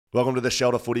Welcome to the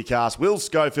Shelter Footycast. Will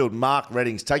Schofield, Mark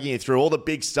Reddings taking you through all the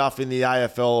big stuff in the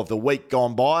AFL of the week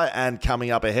gone by and coming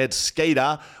up ahead.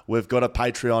 Skeeter, we've got a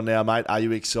Patreon now, mate. Are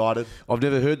you excited? I've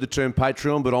never heard the term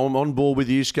Patreon, but I'm on board with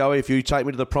you, Scully. If you take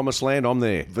me to the promised land, I'm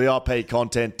there. VIP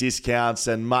content, discounts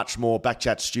and much more.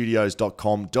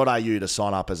 Backchatstudios.com.au to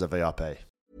sign up as a VIP.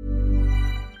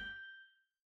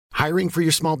 Hiring for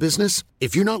your small business?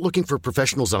 If you're not looking for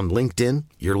professionals on LinkedIn,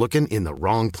 you're looking in the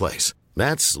wrong place.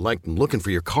 That's like looking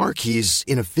for your car keys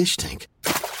in a fish tank.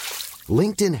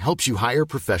 LinkedIn helps you hire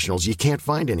professionals you can't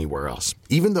find anywhere else,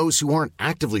 even those who aren't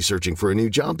actively searching for a new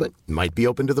job but might be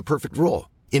open to the perfect role.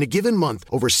 In a given month,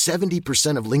 over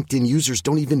 70% of LinkedIn users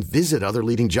don't even visit other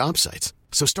leading job sites.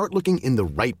 So start looking in the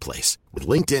right place. With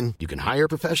LinkedIn, you can hire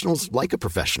professionals like a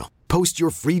professional. Post your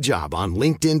free job on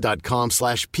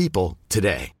linkedin.com/people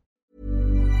today.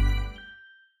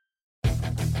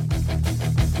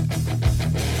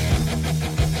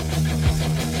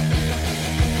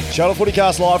 Shelter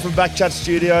Footycast live from Backchat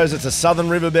Studios. It's a Southern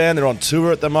River band. They're on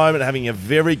tour at the moment, having a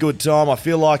very good time. I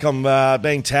feel like I'm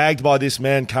being tagged by this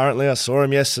man currently. I saw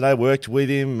him yesterday, worked with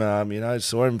him.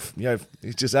 Saw him.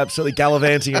 He's just absolutely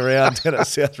gallivanting around at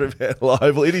South River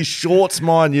Oval in his shorts,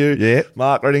 mind you. Yeah.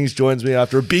 Mark Reddings joins me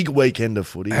after a big weekend of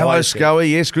footy. Hello, Scully.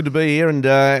 Yes, good to be here. And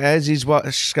as is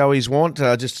what Scully's want,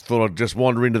 I just thought I'd just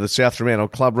wander into the South Fremantle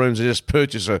club rooms and just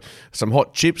purchase some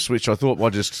hot chips, which I thought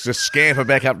I'd just scamper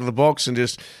back up to the box and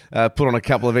just put on a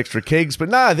couple of extra kegs. But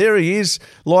no, there he is,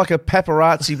 like a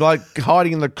paparazzi bloke,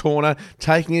 hiding in the corner,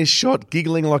 taking his shot,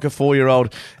 giggling like a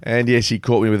 4-year-old. And yes, he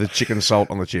caught me with a chicken salt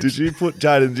on the chips. Did you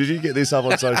get this up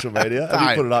on social media? Have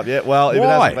you put it up yet? Well, if it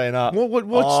hasn't been up, what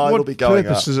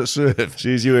purpose does it serve?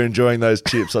 Jeez, you were enjoying those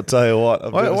chips, I'll tell you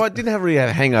what. I didn't really have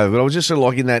a hangover, but I was just sort of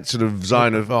like in that sort of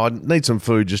zone of, I need some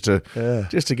food just to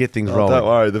get things rolling. Don't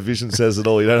worry, the vision says it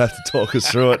all. You don't have to talk us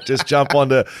through it. Just jump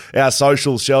onto our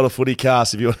social Shelter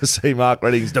Footycast if you want to see Mark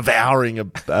Reddings devouring a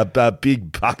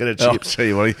big bucket of chips. I'll tell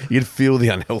you what, you'd feel the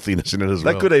unhealthiness in it as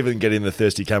well. That could even get in the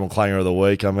Thirsty Camel Clanger of the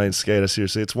week. I mean, Skeeter,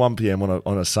 seriously, it's 1 p.m.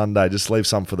 on a Sunday. Just leave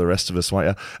some for the rest of us, won't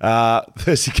you?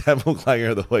 Thirsty Camel Clanger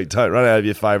of the week. Don't run out of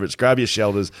your favourites. Grab your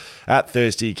shelters at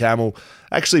Thirsty Camel.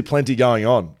 Actually, plenty going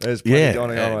on. There's plenty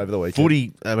going on over the weekend.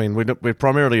 Footy, I mean, we're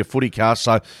primarily a footy cast,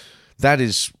 so that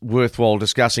is worthwhile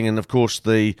discussing. And, of course,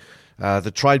 the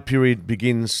trade period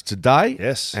begins today.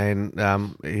 Yes. And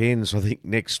ends, I think,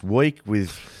 next week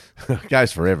with... It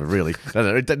goes forever, really.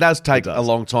 It does take a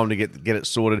long time to get it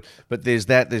sorted, but there's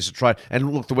a trade.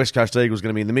 And look, the West Coast Eagles going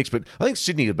to be in the mix, but I think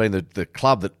Sydney have been the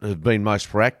club that have been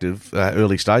most proactive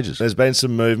early stages. There's been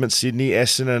some movement. Sydney,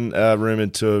 Essendon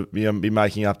rumoured to be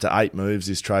making up to 8 moves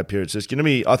this trade period. So it's going to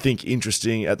be, I think,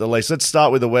 interesting at the least. Let's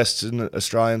start with the Western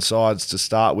Australian sides to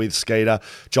start with. Skeeter,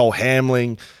 Joel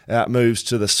Hamling moves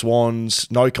to the Swans.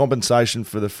 No compensation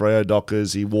for the Freo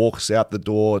Dockers. He walks out the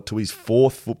door to his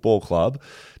 4th football club.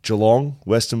 Geelong,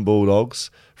 Western Bulldogs,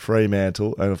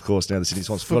 Fremantle, and of course now the Sydney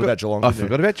Swans. Forgot about Geelong. I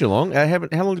forgot about Geelong.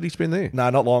 How long did he spend there?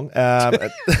 No, not long.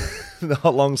 Not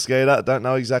long, Skeeter. Don't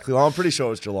know exactly. I'm pretty sure it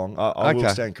was Geelong. I will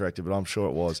stand corrected, but I'm sure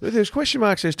it was. There's question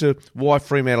marks as to why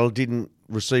Fremantle didn't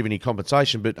receive any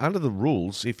compensation, but under the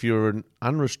rules, if you're an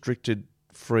unrestricted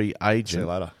free agent... See you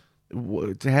later.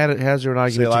 How's there an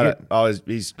argument? See you later.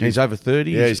 He's over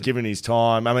 30? Yeah, he's given his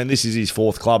time. I mean, this is his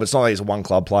 4th club. It's not like he's a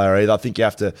one-club player either. I think you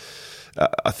have to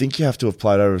have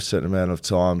played over a certain amount of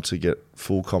time to get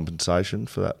full compensation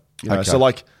for that. Okay. So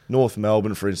like North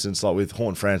Melbourne, for instance, like with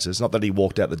Horne-Francis, not that he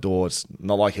walked out the door. It's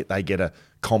not like they get a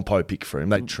compo pick for him.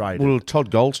 They trade. Will Todd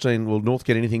Goldstein, will North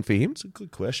get anything for him? It's a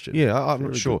good question. Yeah, I'm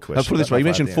not sure. I'll put it this way. You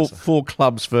mentioned four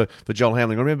clubs for Joel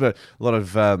Hamling. I remember a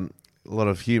lot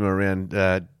of humour around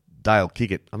Dale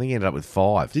Kickett. I think he ended up with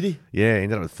 5. Did he? Yeah, he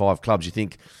ended up with 5 clubs. You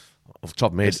think, off the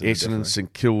top of my head, Essendon,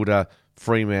 St Kilda,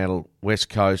 Fremantle, West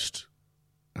Coast...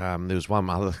 there was one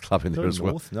other club in there as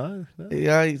well. North? No.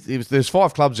 Yeah, there's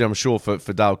 5 clubs there, I'm sure, for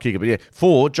Dale Kicker. But yeah,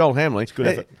 4, Joel Hamling. It's good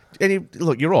effort. And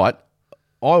look, you're right.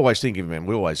 I always think of him,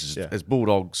 we always, as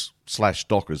Bulldogs /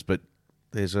 Dockers, but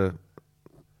there's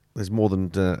more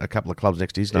than a couple of clubs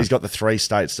next to his name. He's got the 3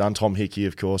 states done. Tom Hickey,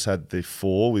 of course, had the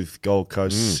 4 with Gold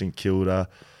Coast, St Kilda,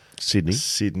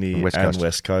 Sydney and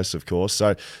West Coast, of course.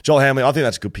 So Joel Hamling, I think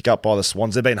that's a good pick up by the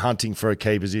Swans. They've been hunting for a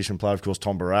key position player. Of course,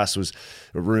 Tom Barrass was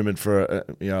rumoured for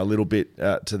a little bit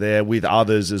to there with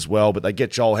others as well. But they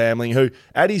get Joel Hamling, who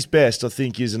at his best, I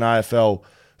think, is an AFL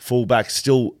fullback,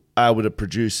 still able to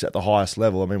produce at the highest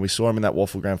level. I mean, we saw him in that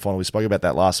Waffle Grand Final. We spoke about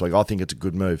that last week. I think it's a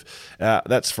good move.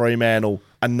 That's Fremantle.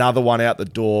 Another one out the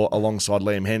door alongside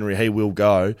Liam Henry. He will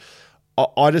go.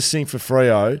 I just think for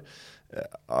Freo...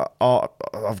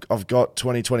 I've got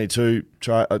 2022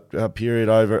 period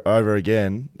over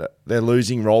again. They're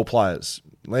losing role players.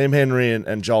 Liam Henry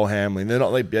and Joel Hamling, they're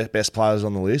not the best players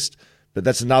on the list, but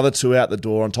that's another 2 out the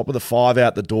door on top of the 5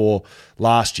 out the door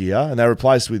last year, and they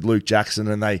replaced with Luke Jackson,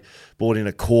 and they brought in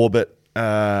a Corbett,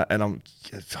 and I'm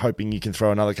hoping you can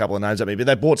throw another couple of names at me, but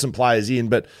they brought some players in,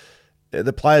 but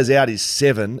the players out is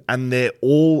 7, and they're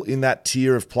all in that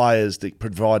tier of players that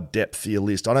provide depth for your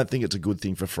list. I don't think it's a good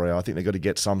thing for Freo. I think they've got to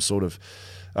get some sort of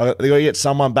they've got to get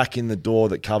someone back in the door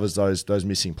that covers those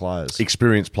missing players.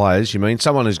 Experienced players, you mean?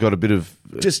 Someone who's got a bit of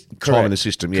time in the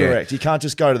system, yeah. Correct. You can't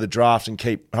just go to the draft and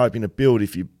keep hoping to build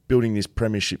if you're building this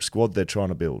premiership squad they're trying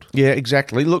to build. Yeah,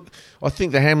 exactly. Look, I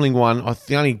think the Hamling one,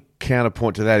 the only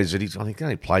counterpoint to that is that I think he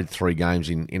only played 3 games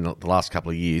in the last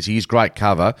couple of years. He is great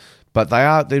cover, but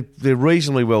they're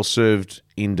reasonably well served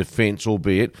in defence,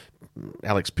 albeit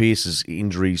Alex Pearce's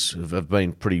injuries have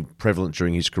been pretty prevalent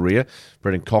during his career.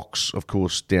 Brendan Cox, of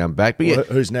course, down back. But yeah,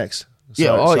 who's next?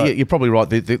 Yeah, you're probably right.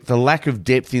 The lack of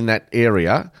depth in that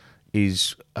area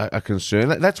is a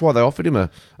concern. That's why they offered him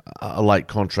a late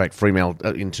contract,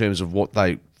 Fremantle, in terms of what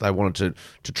they wanted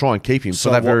to try and keep him for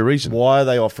that very reason. Why are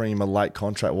they offering him a late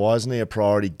contract? Why isn't he a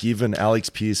priority given Alex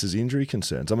Pearce's injury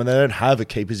concerns? I mean, they don't have a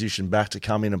key position back to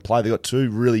come in and play. They've got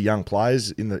 2 really young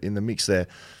players in the mix there.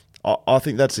 I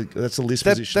think that's a list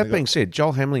position. That being said,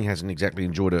 Joel Hamling hasn't exactly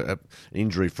enjoyed an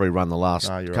injury-free run the last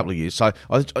couple of years. So,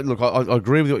 I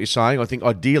agree with what you're saying. I think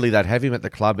ideally they'd have him at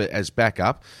the club as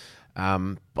backup.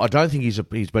 I don't think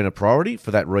he's been a priority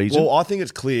for that reason. Well, I think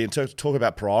it's clear, to talk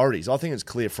about priorities, I think it's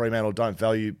clear Fremantle don't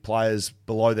value players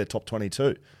below their top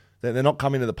 22. They're not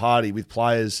coming to the party with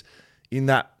players in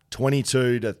that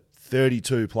 22 to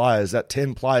 32 players, that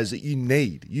 10 players that you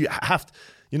need. You have to...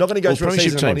 You're not going to go through a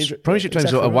season. Premiership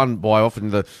teams are won by often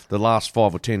the last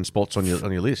 5 or 10 spots on your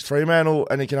list. Fremantle,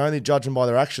 and you can only judge them by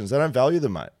their actions. They don't value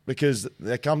them, mate, because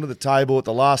they come to the table at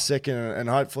the last second and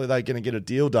hopefully they're going to get a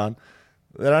deal done.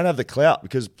 They don't have the clout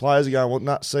because players are going, well,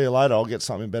 nah, see you later. I'll get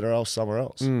something better somewhere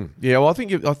else. Yeah, well, I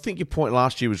think your point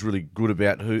last year was really good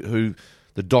about who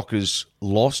the Dockers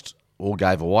lost or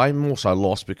gave away, more so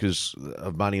lost because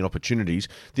of money and opportunities.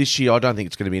 This year, I don't think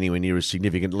it's going to be anywhere near as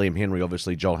significant. Liam Henry,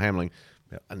 obviously, Joel Hamling.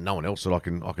 And no one else that I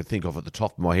can think of at the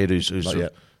top of my head who's not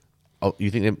yet. Oh,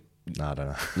 you think them? No, I don't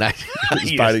know.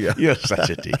 No, you're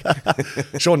such a dick.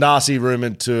 Sean Darcy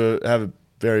rumoured to have a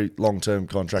very long-term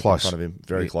contract in front of him.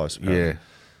 Very close. Apparently. Yeah.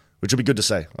 Which would be good to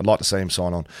see. I'd like to see him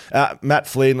sign on. Matt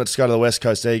Flynn, let's go to the West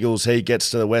Coast Eagles. He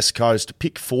gets to the West Coast,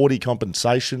 pick 40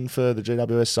 compensation for the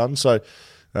GWS Suns. So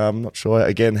I'm not sure,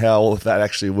 again, how all of that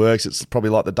actually works. It's probably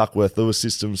like the Duckworth-Lewis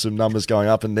system, some numbers going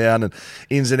up and down and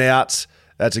ins and outs.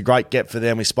 That's a great get for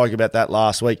them. We spoke about that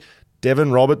last week.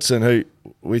 Devon Robertson, who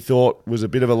we thought was a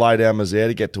bit of a lay-down misère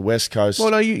to get to West Coast. Well,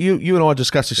 no, you and I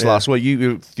discussed this last week.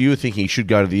 You were thinking he should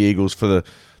go to the Eagles for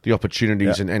the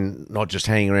opportunities and not just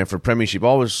hanging around for a premiership.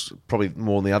 I was probably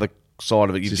more on the other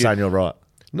side of it. You're saying you're right.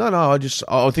 No, I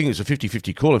think it's a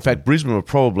 50-50 call. In fact, Brisbane were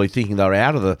probably thinking they were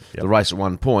out of the race at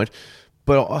one point.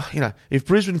 But, if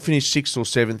Brisbane finished 6th or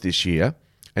 7th this year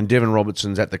and Devon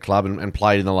Robertson's at the club and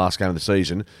played in the last game of the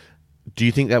season, do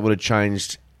you think that would have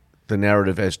changed the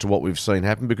narrative as to what we've seen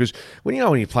happen? Because when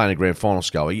you're playing a grand final,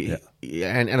 Scully,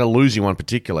 and a losing one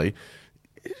particularly,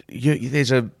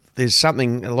 there's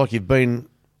something like you've been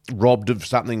robbed of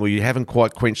something where you haven't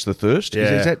quite quenched the thirst.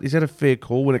 Yeah. Is that a fair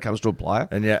call when it comes to a player?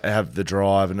 And have the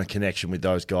drive and a connection with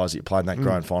those guys that you played in that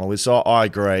grand final with. So I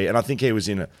agree. And I think he was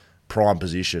in a prime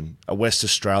position, a West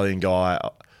Australian guy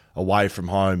away from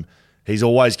home. He's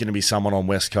always going to be someone on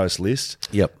West Coast list.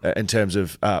 Yep. In terms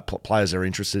of players they're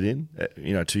interested in.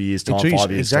 2 years time, 5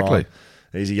 years exactly. time.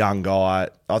 He's a young guy.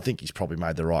 I think he's probably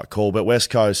made the right call. But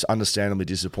West Coast, understandably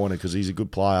disappointed because he's a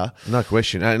good player. No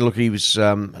question. And look, he was,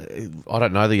 I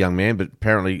don't know the young man, but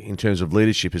apparently in terms of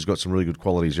leadership, he's got some really good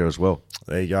qualities there as well.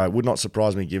 There you go. Would not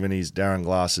surprise me given he's Darren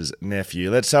Glass's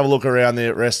nephew. Let's have a look around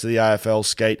the rest of the AFL,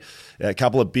 Skeet. A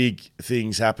couple of big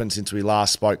things happened since we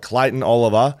last spoke. Clayton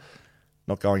Oliver,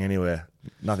 not going anywhere.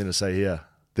 Nothing to see here.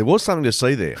 There was something to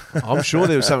see there. I'm sure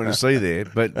there was something to see there,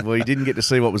 but we didn't get to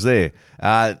see what was there.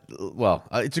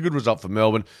 It's a good result for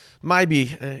Melbourne.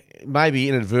 Maybe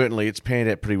inadvertently it's panned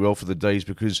out pretty well for the D's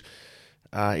because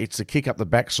it's a kick up the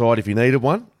backside if he needed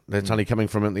one. That's only coming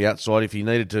from the outside. If he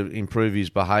needed to improve his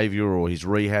behaviour or his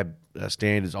rehab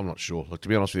standards, I'm not sure, to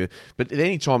be honest with you. But at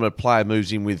any time a player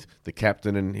moves in with the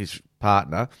captain and his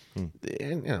partner,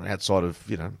 outside of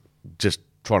just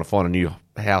trying to find a new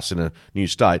house in a new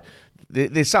state, there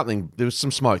was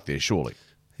some smoke there, surely.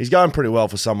 He's going pretty well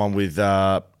for someone with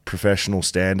professional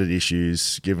standard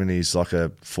issues, given he's like a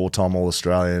 4-time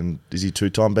All-Australian. Is he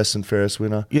 2-time best and fairest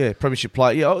winner? Yeah, premiership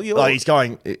player. Yeah, like he's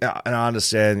going, and I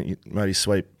understand maybe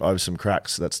sweep over some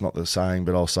cracks. That's not the saying,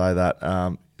 but I'll say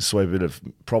that. Sweep a bit of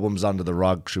problems under the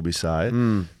rug, should we say.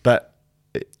 But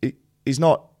he's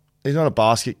not a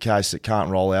basket case that can't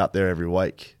roll out there every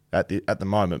week at the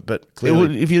moment. But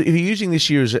clearly, if you're using this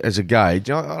year as a gauge,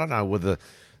 I don't know whether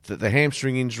the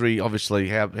hamstring injury, obviously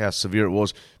how severe it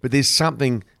was, but there's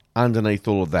something underneath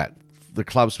all of that, the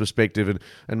club's perspective,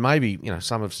 and maybe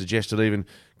some have suggested even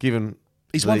given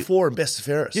he's won 4 in best and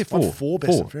fairest. Yeah, four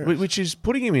best and fairest, which is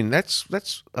putting him in. That's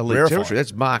elite territory.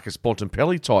 That's Marcus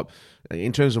Bontempelli type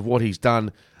in terms of what he's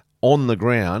done on the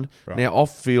ground. Right. Now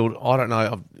off field, I don't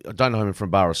know. I don't know him from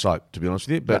bar of soap, to be honest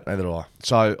with you. But neither do I.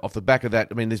 So off the back of that,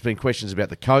 I mean, there's been questions about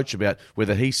the coach, about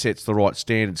whether he sets the right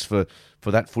standards for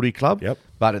that footy club. Yep.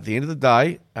 But at the end of the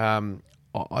day,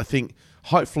 I think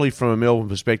hopefully from a Melbourne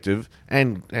perspective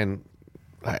and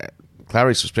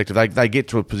Clary's perspective, they get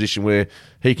to a position where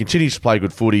he continues to play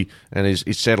good footy and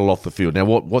is settled off the field. Now,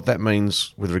 what that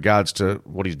means with regards to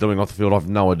what he's doing off the field, I've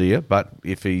no idea. But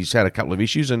if he's had a couple of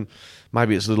issues, and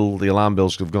maybe it's the alarm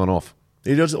bells have gone off.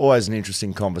 It is always an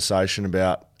interesting conversation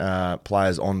about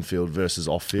players on field versus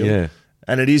off field. Yeah.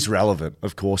 And it is relevant,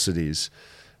 of course it is.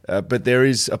 But there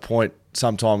is a point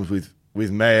sometimes with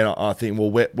me, and I think,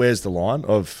 well, where's the line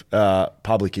of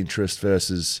public interest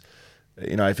versus,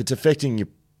 if it's affecting your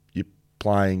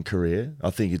playing career, I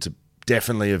think it's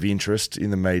definitely of interest in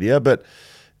the media. But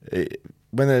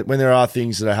when there are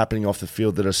things that are happening off the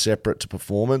field that are separate to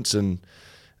performance and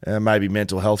maybe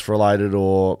mental health related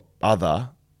or other,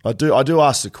 I do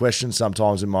ask the question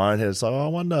sometimes in my own head. It's like, I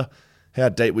wonder how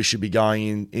deep we should be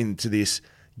going into this,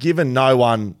 given no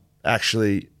one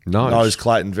actually knows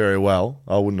Clayton very well.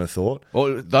 I wouldn't have thought.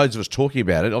 Well, those of us talking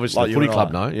about it, obviously, the footy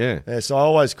club know. Yeah. So I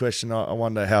always question. I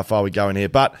wonder how far we go in here.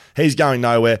 But he's going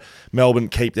nowhere. Melbourne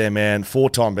keep their man.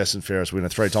 4-time best and fairest winner.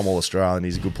 3-time All-Australian.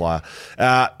 He's a good player.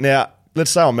 Now,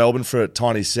 let's stay on Melbourne for a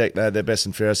tiny sec. They had their best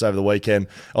and fairest over the weekend.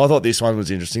 I thought this one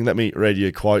was interesting. Let me read you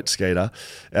a quote, Skeeter.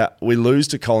 We lose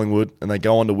to Collingwood and they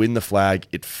go on to win the flag.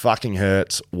 It fucking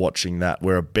hurts watching that.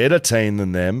 We're a better team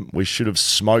than them. We should have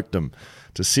smoked them.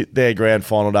 To sit there grand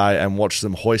final day and watch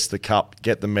them hoist the cup,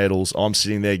 get the medals, I'm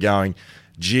sitting there going,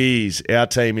 geez, our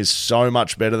team is so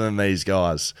much better than these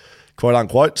guys. Quote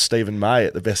unquote, Stephen May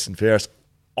at the best and fairest.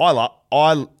 I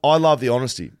love the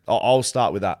honesty. I'll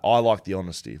start with that. I like the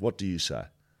honesty. What do you say?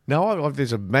 No,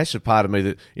 there's a massive part of me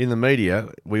that in the media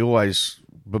we always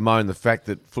bemoan the fact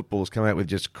that footballers come out with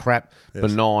just crap,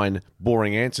 benign,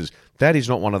 boring answers. That is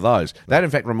not one of those. That, in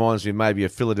fact, reminds me of maybe a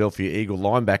Philadelphia Eagle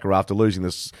linebacker after losing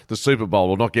the Super Bowl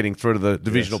or not getting through to the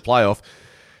divisional playoff.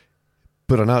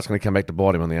 But I know it's going to come back to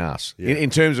bite him on the arse. Yeah.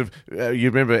 In terms of, you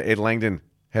remember Ed Langdon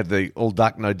had the all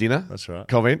duck, no dinner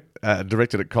comment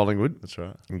directed at Collingwood. That's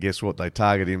right. And guess what? They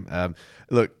target him.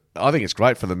 Look, I think it's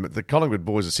great for them. The Collingwood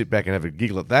boys to sit back and have a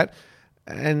giggle at that.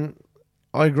 And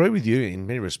I agree with you in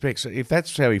many respects. If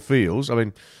that's how he feels, I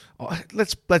mean,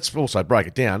 let's also break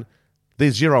it down. They're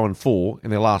 0-4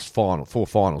 in their last four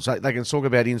finals. They can talk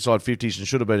about inside 50s and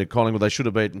should have beaten Collingwood. They should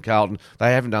have beaten Carlton.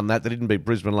 They haven't done that. They didn't beat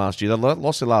Brisbane last year. They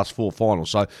lost their last 4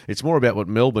 finals. So it's more about what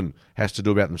Melbourne has to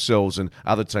do about themselves and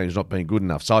other teams not being good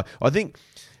enough. So I think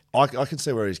I can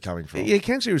see where he's coming from. Yeah, you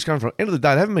can see where he's coming from. End of the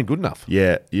day, they haven't been good enough.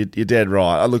 Yeah, you're dead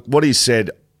right. Look, what he said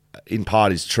in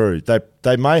part is true.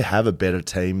 They may have a better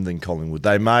team than Collingwood.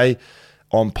 They may,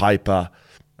 on paper,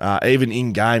 even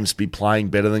in games, be playing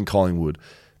better than Collingwood.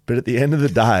 But at the end of the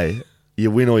day,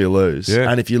 you win or you lose. Yeah.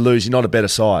 And if you lose, you're not a better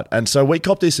side. And so we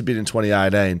copped this a bit in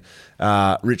 2018.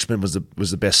 Richmond was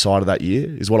the best side of that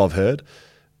year, is what I've heard.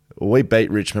 We beat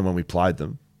Richmond when we played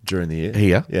them during the year.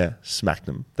 Here? Yeah, smacked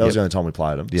them. That was the only time we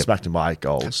played them. Yep. Smacked them by 8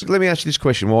 goals. So let me ask you this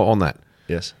question on that.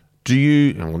 Yes. Do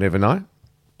you, and we'll never know,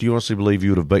 do you honestly believe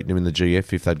you would have beaten them in the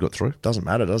GF if they'd got through? Doesn't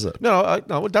matter, does it? No,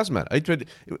 it doesn't matter.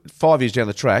 5 years down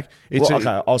the track.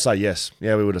 Okay, I'll say yes.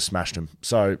 Yeah, we would have smashed them.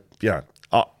 So,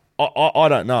 I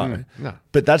don't know. No.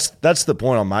 But that's the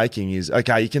point I'm making is,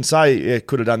 okay, you can say,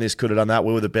 could have done this, could have done that.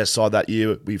 We were the best side that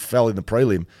year. We fell in the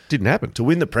prelim. Didn't happen. To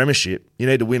win the premiership, you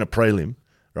need to win a prelim,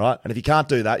 right? And if you can't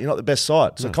do that, you're not the best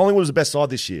side. So Collingwood was the best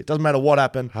side this year. It doesn't matter what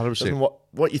happened. 100%. Doesn't matter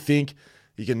what you think.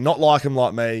 You can not like them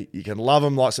like me. You can love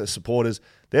them like supporters.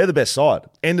 They're the best side.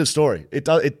 End of story. It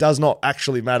does not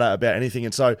actually matter about anything.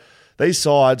 And so these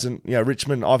sides and,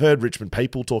 Richmond, I've heard Richmond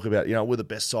people talk about, we're the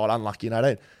best side, unlucky in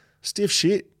 18. Stiff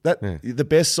shit. The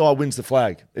best side wins the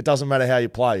flag. It doesn't matter how you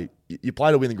play. You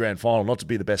play to win the grand final, not to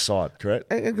be the best side,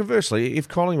 correct? And conversely, if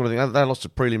Collingwood, they lost a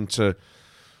prelim to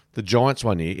the Giants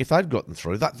one year, if they'd gotten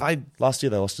through, they last year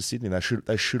they lost to Sydney.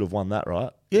 They should have won that,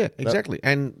 right? Yeah, exactly.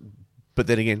 But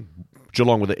then again,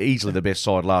 Geelong were easily the best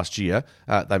side last year.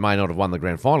 They may not have won the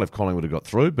grand final if Collingwood had got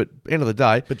through, but end of the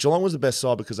day... But Geelong was the best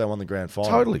side because they won the grand final.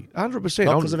 Totally, 100%.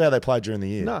 Not because of how they played during the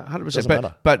year. No, 100%. Doesn't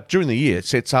matter. But during the year, it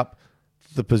sets up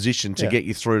the position to get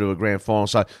you through to a grand final.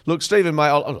 So, look, Stephen May,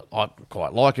 I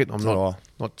quite like it.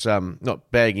 I'm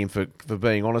not bagging him for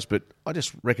being honest, but I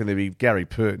just reckon there'd be Gary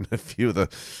Pert and a few of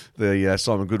the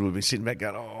Simon Goodwin would be sitting back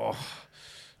going,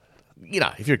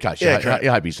 if you're a coach, you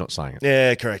hope he's not saying it.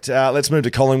 Yeah, correct. Let's move to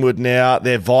Collingwood now.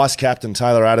 Their vice-captain,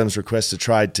 Taylor Adams, requests a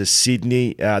trade to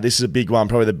Sydney. This is a big one,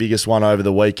 probably the biggest one over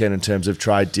the weekend in terms of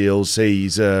trade deals.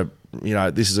 This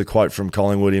is a quote from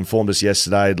Collingwood. He informed us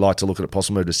yesterday he'd like to look at a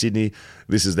possible move to Sydney.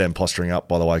 This is them posturing up,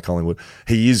 by the way, Collingwood.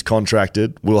 He is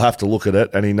contracted. We'll have to look at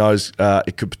it, and he knows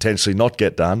it could potentially not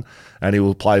get done, and he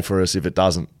will play for us if it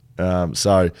doesn't.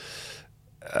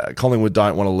 Collingwood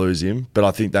don't want to lose him, but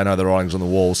I think they know the writing's on the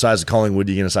wall. So as a Collingwood,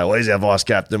 you're going to say, well, he's our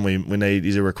vice-captain.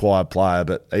 He's a required player,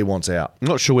 but he wants out. I'm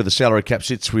not sure where the salary cap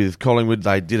sits with Collingwood.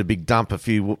 They did a big dump a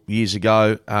few years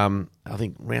ago. I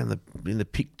think in the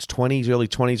pick 20s, early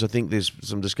 20s, I think there's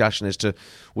some discussion as to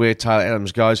where Taylor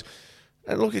Adams goes.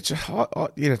 And look, it's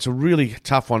a really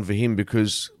tough one for him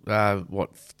because,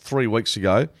 3 weeks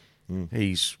ago,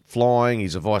 he's flying,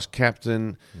 he's a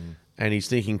vice-captain, and he's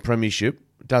thinking premiership.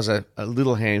 Does a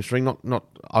little hamstring, not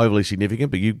overly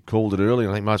significant, but you called it early.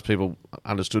 I think most people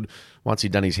understood once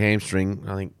he'd done his hamstring,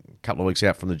 I think a couple of weeks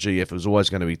out from the GF, it was always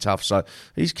going to be tough. So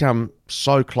he's come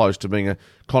so close to being a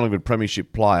Collingwood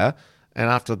premiership player. And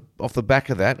off the back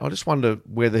of that, I just wonder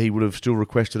whether he would have still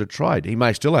requested a trade. He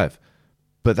may still have.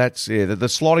 But that's, the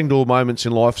sliding door moments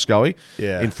in life, Scully,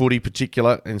 in footy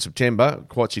particular in September,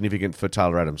 quite significant for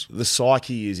Taylor Adams. The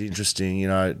psyche is interesting,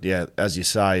 as you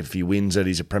say, if he wins it,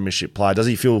 he's a premiership player. Does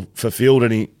he feel fulfilled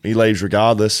and he leaves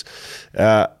regardless?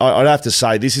 I'd have to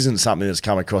say this isn't something that's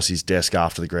come across his desk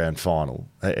after the grand final.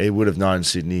 He would have known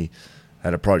Sydney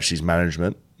had approached his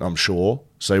management, I'm sure,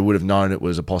 so he would have known it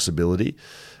was a possibility.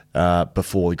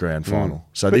 Before the grand final.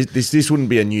 So this wouldn't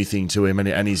be a new thing to him,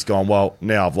 and he's gone, well,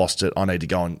 now I've lost it, I need to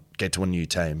go and get to a new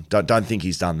team. Don't think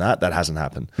he's done that. That hasn't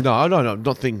happened. No,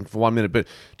 not thinking for 1 minute, but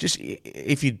just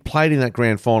if you'd played in that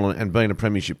grand final and been a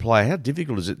premiership player, how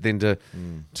difficult is it then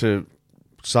to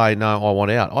say, no, I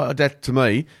want out? That, to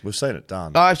me... We've seen it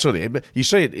done. Oh, absolutely. But you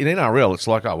see it in NRL, it's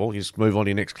like, you just move on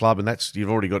to your next club, and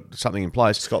you've already got something in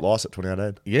place. Scott Lycett,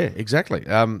 2018. Yeah, exactly.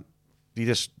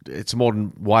 It's a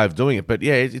modern way of doing it, but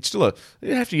it's still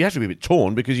you have to be a bit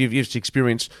torn because you've just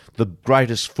experienced the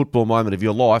greatest football moment of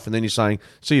your life, and then you're saying,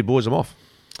 "See you, boys, I'm off."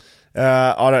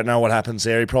 I don't know what happens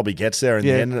there. He probably gets there in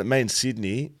the end, and it means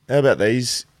Sydney. How about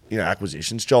these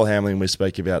acquisitions? Joel Hamling, we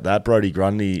speak about that. Brodie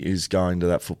Grundy is going to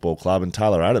that football club, and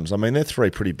Taylor Adams. I mean, they're three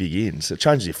pretty big ins. It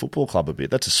changes your football club a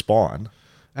bit. That's a spine.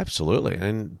 Absolutely,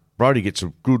 and Brodie gets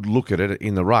a good look at it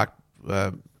in the ruck.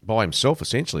 By himself,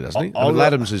 essentially, doesn't he?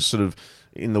 Adams is sort of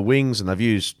in the wings, and they've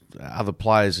used other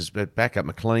players as backup,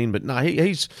 McLean. But no,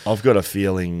 he's... I've got a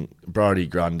feeling Brodie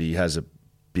Grundy has a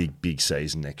big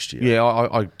season next year. Yeah,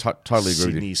 I totally agree with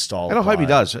you. Sydney style and I hope he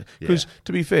does. Because, Yeah.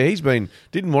 to be fair,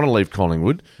 didn't want to leave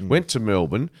Collingwood, went to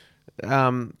Melbourne,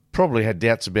 probably had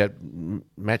doubts about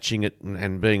matching it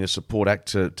and being a support act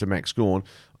to Max Gawn,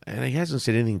 and he hasn't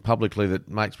said anything publicly that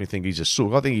makes me think he's a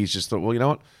sook. I think he's just thought, well, you know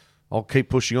what? I'll keep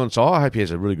pushing on. So I hope he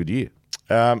has a really good year.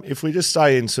 If we just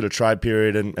stay in sort of trade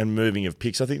period and moving of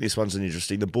picks, I think this one's an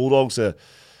interesting. The Bulldogs are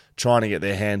trying to get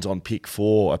their hands on pick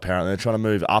 4, apparently. They're trying to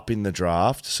move up in the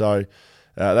draft. So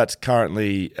that's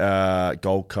currently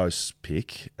Gold Coast's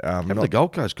pick. The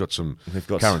Gold Coast got some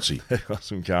currency? They've got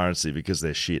some currency because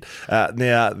they're shit.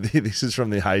 Now, this is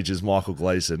from the Ages, Michael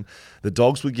Gleeson. The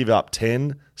Dogs would give up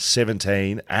 10,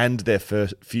 17 and their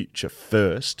future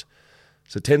first.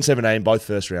 So 10, 17, both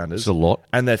first rounders. It's a lot.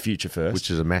 And their future first. Which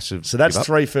is a massive... So that's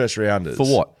 3 first rounders. For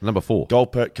what? Number 4?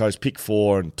 Gold Coast pick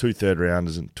 4 and 2 third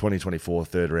rounders and 2024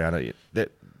 third rounder.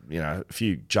 A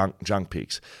few junk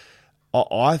picks.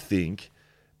 I think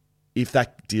if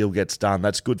that deal gets done,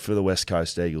 that's good for the West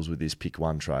Coast Eagles with this pick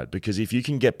 1 trade. Because if you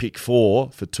can get pick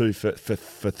 4 for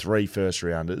 3 first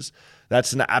rounders,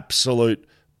 that's an absolute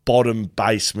bottom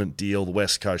basement deal the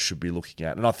West Coast should be looking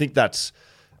at. And I think that's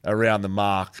around the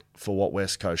mark for what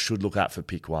West Coast should look at for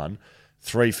pick 1.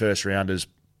 3 first rounders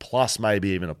plus maybe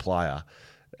even a player.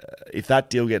 if that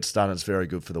deal gets done, it's very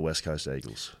good for the West Coast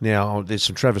Eagles. Now, there's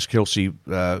some Travis Kelce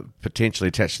potentially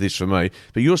attached to this for me,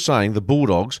 but you're saying the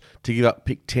Bulldogs to give up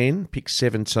pick 10, pick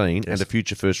 17, and a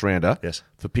future first rounder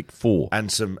for pick 4.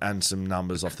 And some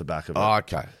numbers off the back of it. Oh,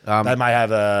 okay. They may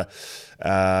have a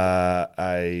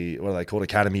what do they call it,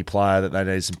 academy player that they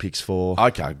need some picks for.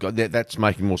 Okay, that's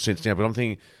making more sense now, but I'm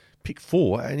thinking pick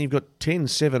 4, and you've got 10,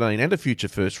 17, and a future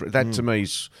first. That to me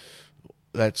is...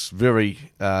 That's very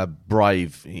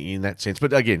brave in that sense.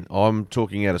 But again, I'm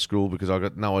talking out of school because I've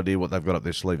got no idea what they've got up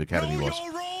their sleeve academy-wise.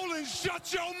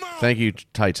 Thank you,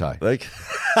 Tay-Tay.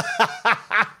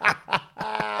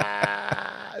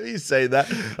 Have you seen that?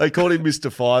 They called him Mr.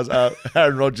 Pfizer.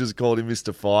 Aaron Rodgers called him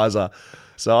Mr. Pfizer.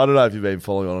 So I don't know if you've been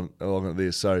following along with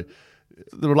this. So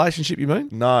the relationship, you mean?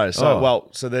 No.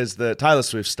 So there's the Taylor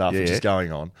Swift stuff, which is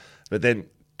going on. But then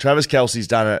Travis Kelce's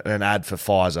done an ad for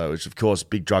Pfizer, which of course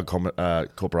big drug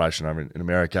corporation over in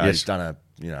America. Yes. He's done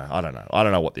I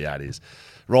don't know what the ad is.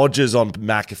 Rodgers on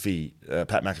McAfee,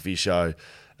 Pat McAfee show,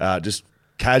 just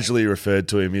casually referred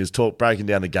to him. He was breaking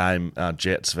down the game,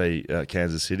 Jets v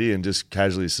Kansas City, and just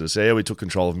casually sort of said, we took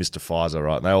control of Mr. Pfizer,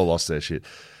 right? And they all lost their shit.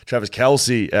 Travis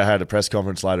Kelce had a press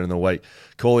conference later in the week,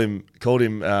 called him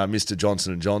Mr.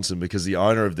 Johnson & Johnson because the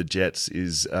owner of the Jets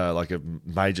is like a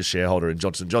major shareholder in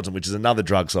Johnson & Johnson, which is another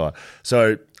drug site.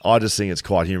 So I just think it's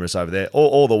quite humorous over there.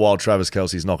 All the while Travis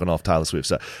Kelce's knocking off Taylor Swift.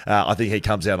 So I think he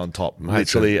comes out on top,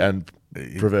 literally and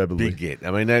proverbially. Big get.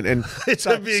 I mean, and it's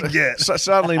a big get. So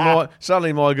suddenly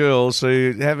my girls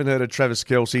who haven't heard of Travis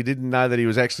Kelce, didn't know that he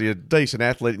was actually a decent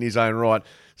athlete in his own right.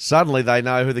 Suddenly they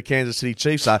know who the Kansas City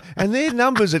Chiefs are. And their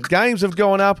numbers at games have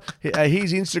gone up.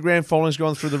 His Instagram following's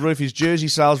gone through the roof. His jersey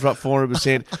sales are up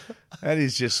 400%.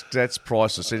 That's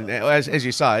priceless. And as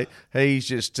you say, he's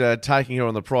just taking her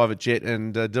on the private jet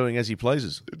and doing as he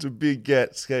pleases. It's a big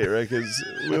get, Skate Records.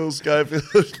 Will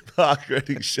Schofield, Mark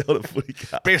Redding, Shelter Footy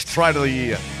Cup. Best trade of the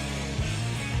year.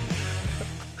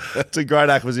 It's a great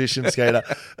acquisition, Skater.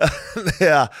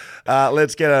 Now,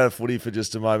 let's get out of footy for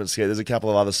just a moment, Skater. There's a couple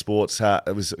of other sports. There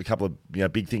was a couple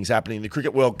of big things happening. The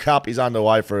Cricket World Cup is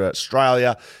underway for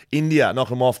Australia. India knock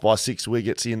them off by 6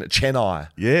 wickets in Chennai.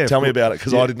 Yeah, tell me about it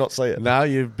because I did not see it. No,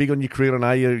 you're big on your cricket. I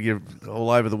know you're all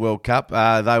over the World Cup.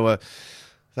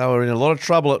 They were in a lot of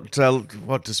trouble at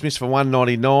dismissed for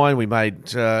 199. We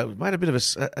made a bit of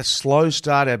a slow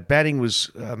start. Our batting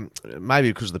was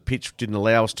maybe because the pitch didn't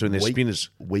allow us to, and their spinners.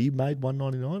 We made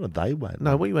 199 or they made?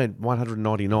 No, we made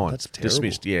 199. That's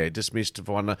terrible. Dismissed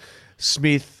for one.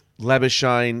 Smith,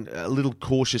 Labuschagne, a little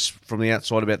cautious from the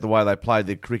outside about the way they played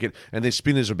their cricket, and their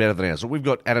spinners are better than ours. So we've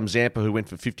got Adam Zampa, who went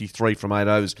for 53 from 8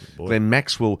 overs. Glenn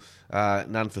Maxwell,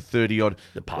 none for 30-odd.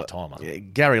 The part-timer.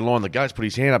 Gary Lyon, the GOAT's put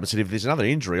his hand up and said, if there's another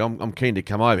injury, I'm keen to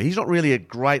come over. He's not really a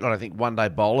great, I don't think, one-day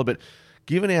bowler, but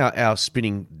given our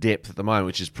spinning depth at the moment,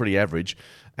 which is pretty average,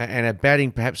 and our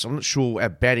batting, perhaps, I'm not sure our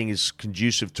batting is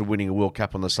conducive to winning a World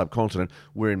Cup on the subcontinent,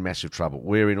 we're in massive trouble.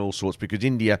 We're in all sorts because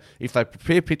India, if they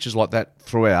prepare pitches like that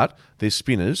throughout, their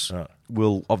spinners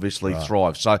will obviously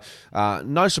thrive. So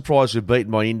no surprise we're beaten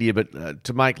by India, but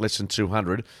to make less than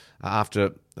 200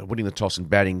 after winning the toss and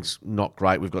batting's not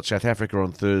great. We've got South Africa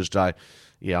on Thursday.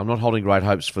 Yeah, I'm not holding great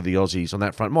hopes for the Aussies on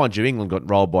that front. Mind you, England got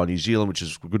rolled by New Zealand, which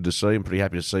is good to see. I'm pretty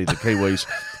happy to see the Kiwis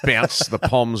bounce the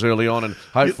Poms early on, and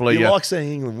hopefully you like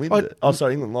seeing England win.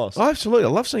 England lost. Absolutely, I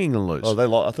love seeing England lose. Oh, they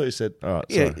lost. I thought you said all right.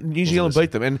 Yeah, sorry. New Zealand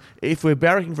beat them, and if we're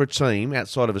barracking for a team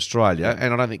outside of Australia,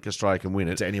 and I don't think Australia can win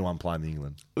it. To anyone playing the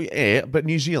England. Yeah, but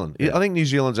New Zealand. Yeah. I think New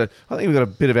Zealand's. I think we've got a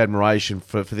bit of admiration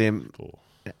for them.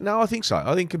 No, I think so.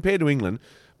 I think compared to England.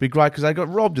 Be great because they got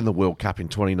robbed in the World Cup in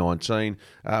 2019.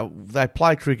 They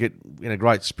play cricket in a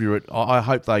great spirit. I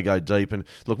hope they go deep. And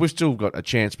look, we've still got a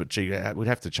chance, but we'd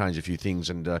have to change a few things.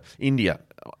 And India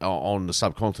on the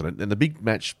subcontinent, and the big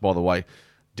match, by the way,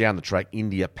 down the track,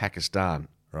 India-Pakistan.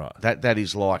 Right. That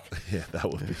is like... Yeah, that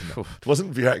would be...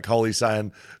 Wasn't Virat Kohli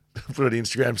saying... Put an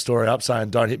Instagram story up saying,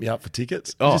 don't hit me up for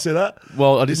tickets. Did you see that?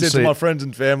 Well, I didn't see He said to my friends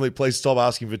and family, please stop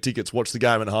asking for tickets. Watch the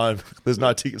game at home. There's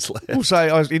no tickets left. We'll say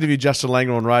I interviewed Justin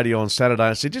Langer on radio on Saturday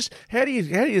and said, just how do you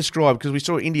describe, because we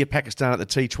saw India-Pakistan at the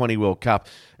T20 World Cup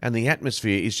and the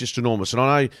atmosphere is just enormous. And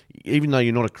I know, even though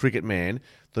you're not a cricket man,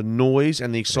 the noise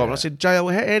and the excitement. Yeah. I said,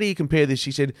 JL, how do you compare this?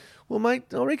 He said, well, mate,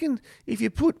 I reckon if you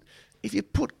put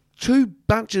 2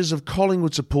 bunches of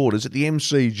Collingwood supporters at the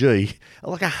MCG,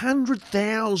 like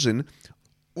 100,000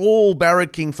 all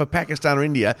barracking for Pakistan or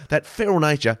India, that feral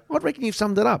nature, I'd reckon you've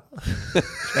summed it up.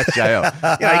 That's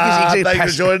JL.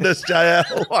 Thanks for joining us,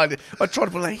 JL. I tried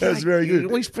to believe that's very good.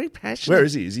 He's very passionate. Where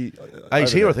is he? Is he?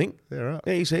 He's here, I think. Yeah, right.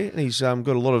 Yeah, he's here. And he's got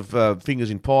a lot of fingers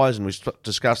in pies, and we've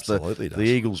discussed the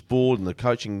Eagles board and the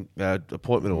coaching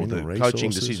appointment or the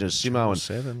coaching decision of Simo.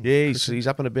 And he's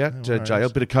up and about, JL. A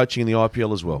bit of coaching in the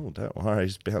IPL as well. Oh, don't worry,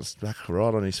 he's bounced back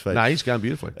right on his feet. No, he's going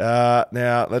beautifully.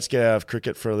 Now, let's get out of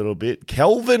cricket for a little bit.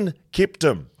 Kelvin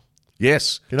Kiptum.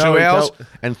 Yes, 2 hours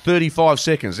and 35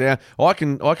 seconds. Now, I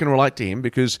can relate to him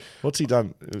because... What's he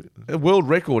done? A world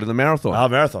record in the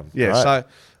marathon. Marathon. Yeah, right.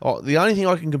 So the only thing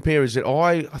I can compare is that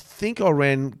I think I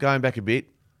ran, going back a bit,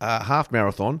 half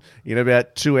marathon in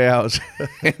about 2 hours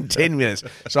and 10 minutes.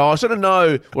 So I sort of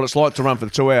know what it's like to run for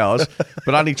 2 hours,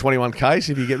 but only 21 Ks,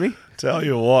 if you get me. Tell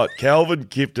you what, Kelvin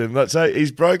Kiptum. So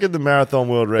he's broken the marathon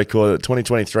world record at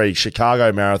 2023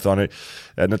 Chicago Marathon.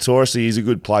 Notoriously, is a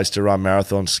good place to run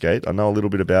marathon skate. I know a little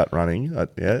bit about running.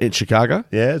 Yeah. In Chicago?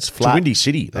 Yeah, it's flat. It's a windy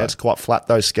city. Yeah, it's quite flat,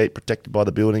 though, skate protected by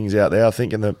the buildings out there, I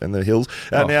think, in the hills.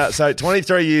 Now, so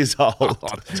 23 years old.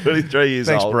 23 years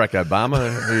Thanks, old. Barack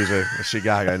Obama, who's a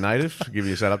Chicago native,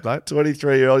 giving us that update.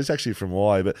 23-year-old. He's actually from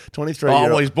Hawaii, but 23-year-old. Oh,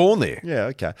 well, he's born there. Yeah,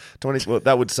 okay. Well,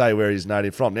 that would say where he's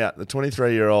native from. Now, the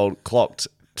 23-year-old clocked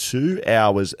 2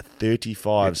 hours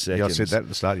 35 seconds. Yeah, I said that at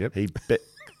the start. Yep.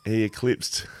 He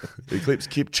eclipsed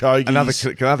Kipchoge's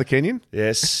another Kenyan.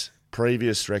 Yes,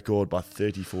 previous record by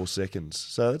 34 seconds.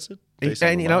 So that's a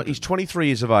decent. And he's 23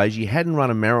 years of age. He hadn't run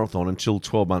a marathon until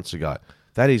 12 months ago.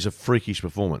 That is a freakish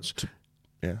performance.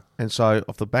 Yeah. And so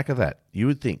off the back of that, you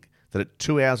would think that at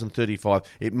 2 hours and 35,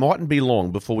 it mightn't be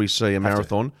long before we see a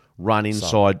marathon run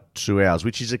inside 2 hours,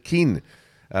 which is akin,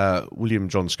 William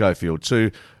John Schofield,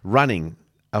 to running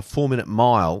a 4-minute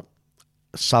mile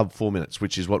sub 4 minutes,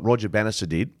 which is what Roger Bannister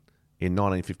did in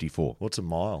 1954. What's a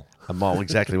mile? A mile,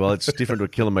 exactly. Well, it's different to a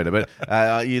kilometre.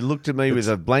 But you looked at me with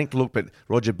a blank look, but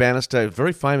Roger Bannister, a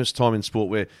very famous time in sport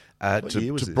where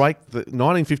to break the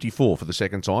 1954 for the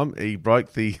second time, he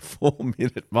broke the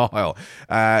 4-minute mile.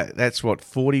 That's what,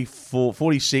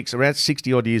 46, around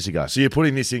 60 odd years ago. So you're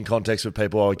putting this in context for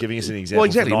people, or giving us an example. Well,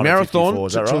 exactly. Marathon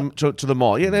is that right? to the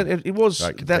mile. Yeah, it was.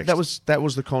 That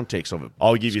was the context of it.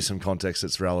 I'll give you some context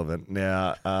that's relevant.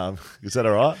 Now, is that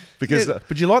all right? Because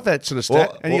but you like that sort of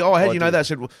stat? How do you know that? I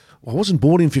said, well, I wasn't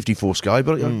born in 54, Sky,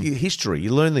 but history,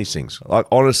 you learn these things. Like,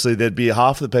 honestly, there'd be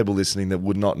half the people listening that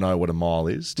would not know what a mile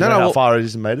is. Do you know how far it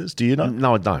is in metres? Do you know?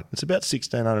 No, I don't. It's about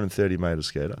 1,630 metres,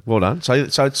 Skeeter. Well done. So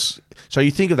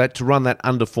you think of that, to run that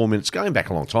under 4 minutes, going back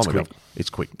a long time ago.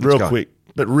 It's quick. Real quick.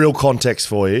 But real context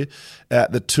for you.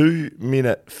 At the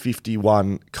 2-minute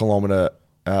 51 kilometre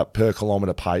per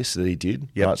kilometre pace that he did,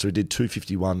 right? So he did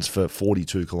 2:51s for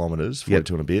 42 kilometres,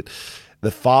 42 and a bit.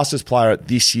 The fastest player at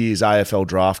this year's AFL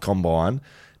Draft Combine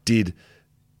did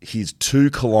his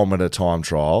 2 kilometre time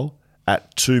trial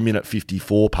at 2-minute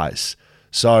 54 pace.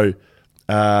 So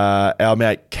our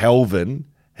mate Kelvin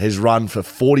has run for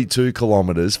 42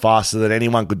 kilometres faster than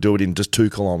anyone could do it in just 2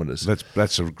 kilometres.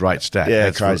 That's a great stat. Yeah,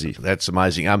 that's crazy. That's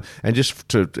amazing. And just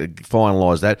to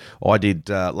finalise that, I did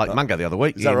Lake Mungo the other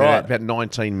week. Is that right? About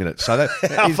 19 minutes. So that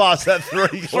how fast is that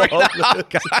 3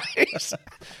 kilometres?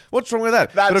 What's wrong with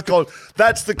that?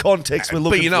 That's the context we're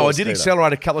looking for. But I did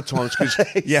accelerate a couple of times because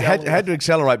you had to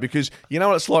accelerate, because you know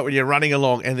what it's like when you're running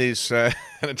along and there's an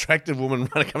attractive woman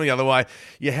coming the other way.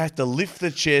 You have to lift the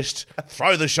chest,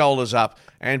 throw the shoulders up,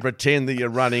 and pretend that you're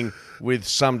running with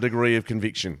some degree of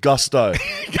conviction. Gusto.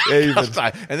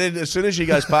 Gusto. And then as soon as she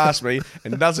goes past me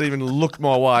and doesn't even look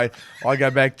my way, I go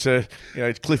back to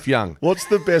Cliff Young. What's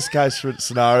the best case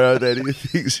scenario then? You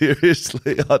think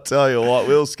seriously? I'll tell you what,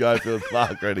 Will Schofield,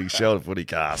 Mark Reading, Sheldon Footy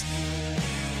Cast.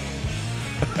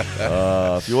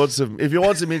 If you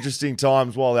want some interesting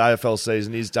times while the AFL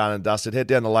season is done and dusted, head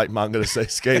down to Lake Mungo to see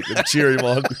Skeet and cheer him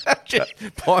on.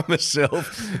 By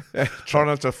myself, try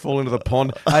not to fall into the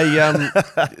pond. Hey,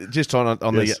 just on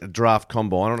the draft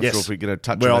combine, I'm not sure if we're going to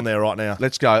touch on it. We're on there right now.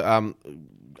 Let's go.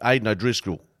 Aidan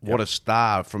O'Driscoll, what a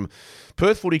star from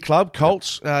Perth Footy Club,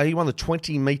 Colts. He won the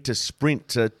 20-metre sprint,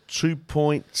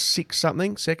 2.6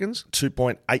 something seconds.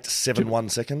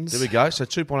 2.871 seconds. There we go. So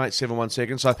 2.871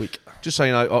 seconds. So quick. Just so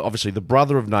you know, obviously the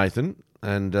brother of Nathan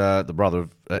and the brother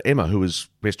of Emma, who was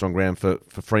best on ground for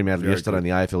Fremantle yesterday in the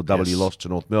AFLW, lost to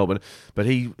North Melbourne. But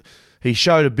he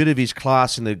showed a bit of his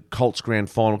class in the Colts grand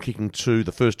final, kicking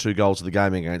the first 2 goals of the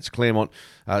game against Claremont.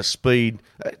 Speed.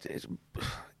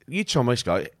 You tell me,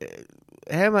 Scott,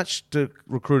 how much do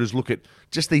recruiters look at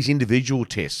just these individual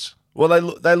tests? Well,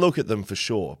 they look at them for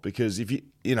sure, because if you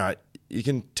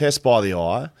can test by the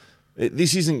eye.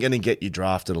 this isn't going to get you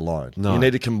drafted alone. No. You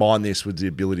need to combine this with the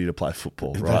ability to play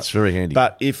football, right? That's very handy.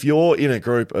 But if you're in a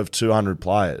group of 200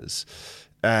 players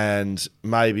and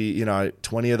maybe,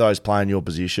 20 of those play in your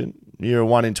position, you're a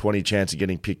 1 in 20 chance of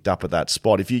getting picked up at that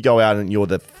spot. If you go out and you're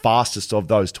the fastest of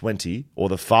those 20 or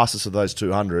the fastest of those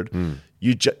 200,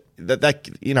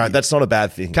 that's not a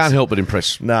bad thing. Can't help but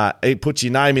impress. Nah, it puts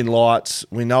your name in lights.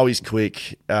 We know he's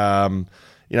quick.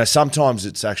 Sometimes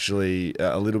it's actually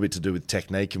a little bit to do with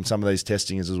technique and some of these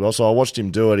testings as well. So I watched him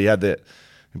do it. He had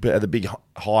the big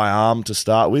high arm to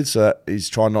start with, so he's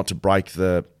trying not to break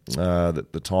the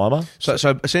timer.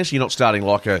 So essentially, you're not starting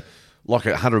like a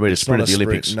 100-metre sprint at the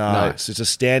Olympics. No, it's a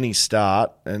standing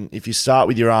start, and if you start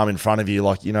with your arm in front of you,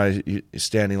 like you're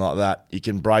standing like that, you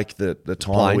can break the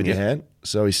timer with your hand.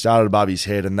 So he started above his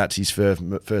head, and that's his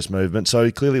first movement. So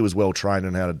he clearly was well trained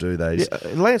on how to do these.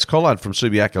 Yeah, Lance Collard from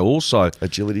Subiaco also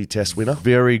agility test winner,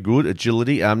 very good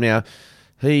agility. Now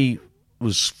he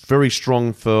was very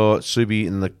strong for Subi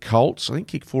in the Colts. I think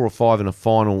kicked 4 or 5 in a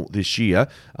final this year.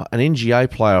 An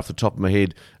NGA player off the top of my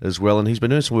head as well, and he's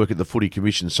been doing some work at the Footy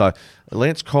Commission. So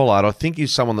Lance Collard, I think,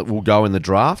 is someone that will go in the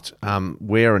draft.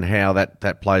 Where and how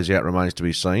that plays out remains to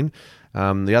be seen.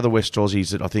 The other West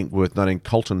Aussies that I think worth noting,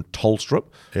 Colton Tolstrup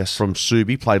from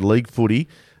Subi, played league footy,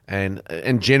 and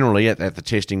generally at the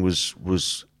testing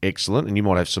was excellent. And you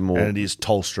might have some more. And it is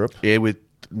Tolstrup. Yeah, with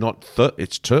not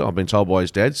it's Tur. I've been told by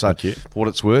his dad. So for what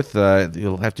it's worth,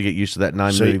 you'll have to get used to that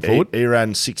name moving forward. He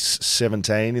ran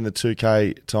 6:17 in the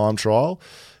 2K time trial,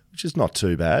 which is not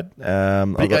too bad.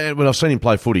 I've seen him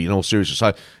play footy in all seriousness,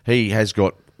 so he has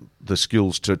got the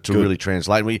skills to really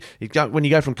translate. When you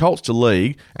go from Colts to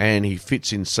league and he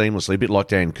fits in seamlessly, a bit like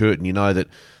Dan Curtin, you know that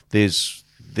there's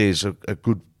a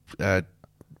good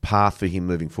path for him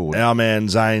moving forward. Our man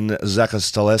Zane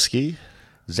Zakostelski.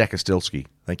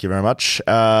 Thank you very much.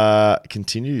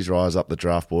 Continued his rise up the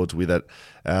draft boards with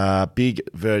a big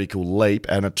vertical leap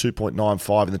and a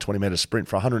 2.95 in the 20-metre sprint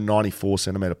for a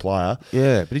 194-centimetre player.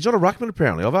 Yeah, but he's not a ruckman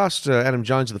apparently. I've asked Adam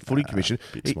Jones of the Footy Commission.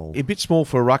 A bit small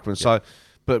for a ruckman, so...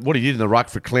 But what he did in the ruck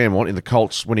for Claremont in the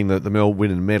Colts, winning the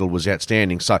Melbourne medal, was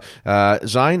outstanding. So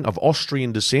Zane, of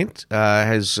Austrian descent,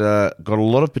 has got a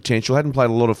lot of potential. Hadn't played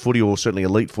a lot of footy, or certainly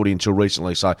elite footy, until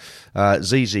recently. So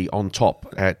ZZ on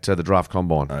top at the draft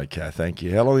combine. Okay, thank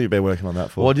you. How long have you been working on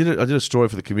that for? Well, I did a story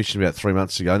for the Commission about 3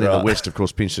 months ago, and then the West, of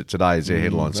course, pinched it today as their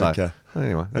headline. So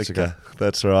anyway, that's okay.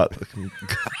 That's right.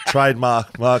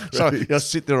 Trademark, Mark. Sorry, I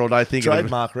sit there all day thinking.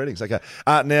 Trademark Readings. Okay.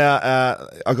 Now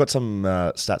I got some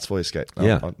stats for you, Skate.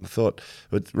 Yeah. I thought,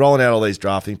 with rolling out all these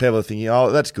drafting, people are thinking,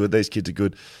 oh, that's good. These kids are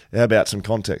good. How about some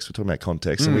context? We're talking about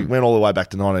context, and we went all the way back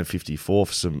to 1954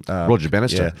 for some Roger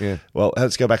Bannister. Yeah. Well,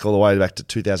 let's go back all the way back to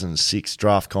 2006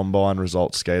 draft combine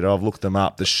results, Skater. I've looked them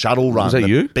up. The shuttle run, was that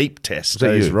you? Beep test.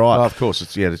 That is you? right. Oh, of course.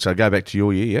 So go back to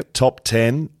your year. Yep. Top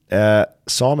 10.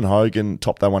 Simon Hogan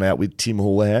topped that one out with Tim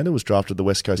Houlihan, who was drafted the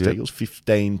West Coast Eagles,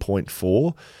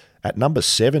 15.4. At number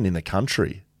 7 in the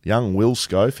country, young Will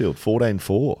Schofield,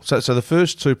 14.4. So the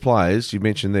first two players you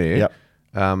mentioned there,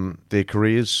 their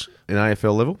careers in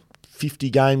AFL level? 50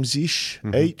 games-ish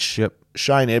each. Yep.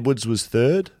 Shane Edwards was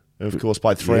third. Of course,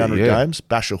 played 300 games.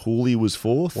 Basher Hooley was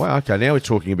fourth. Wow, okay, now we're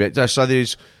talking about... So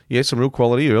there's, some real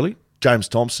quality early. James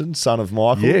Thompson, son of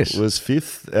Michael, was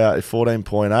fifth at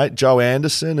 14.8. Joe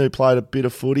Anderson, who played a bit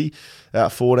of footy,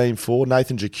 14.4.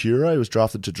 Nathan Jacuro, who was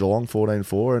drafted to Geelong,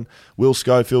 14.4. And Will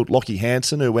Schofield, Lockie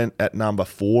Hansen, who went at number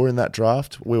 4 in that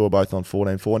draft. We were both on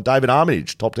 14.4. And David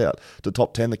Armitage topped out to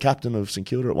top 10, the captain of St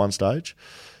Kilda at one stage,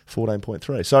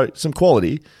 14.3. So some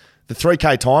quality. The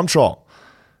 3K time trial.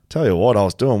 Tell you what, I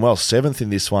was doing well. 7th in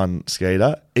this one,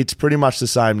 Skeeter. It's pretty much the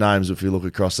same names if you look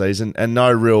across these, and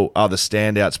no real other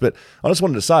standouts. But I just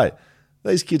wanted to say,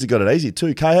 these kids have got it easy.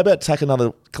 2K, how about take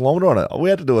another kilometre on it? We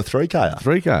had to do a 3K.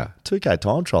 3K? 2K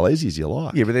time trial, easy as you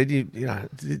like. Yeah, but then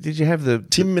did you have the...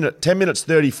 10 minutes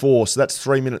 34, so that's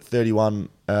 3 minute 31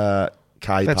 K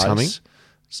pace. That's humming.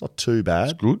 It's not too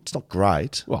bad. It's good. It's not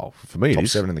great. Well, for me, Top it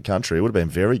is. 7 in the country. It would have been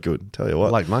very good. Tell you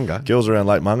what. Lake Munga. Girls around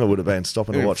Lake Munga would have been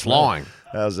stopping to watch. Flying.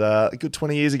 That was a good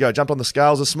 20 years ago. Jumped on the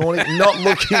scales this morning. Not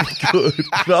looking good.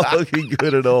 Not looking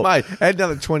good at all. Mate, add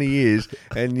another 20 years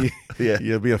and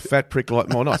you'll be a fat prick like...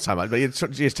 Well, not so much, but you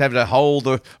just have to hold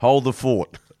the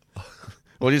fort.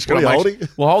 Well, just holding?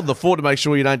 Well, hold the fort to make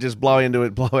sure you don't just blow out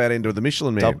into the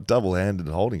Michelin Man. Double-handed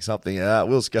holding something.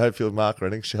 Will Schofield, Mark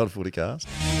Reading, Shelter Footy Cast.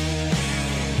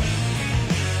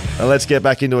 And let's get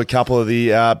back into a couple of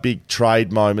the big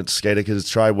trade moments, Skeeter, because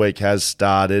trade week has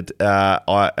started.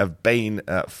 I have been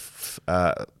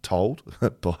told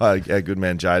by our good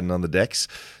man Jaden on the decks.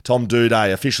 Tom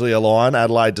Doedee officially aligned.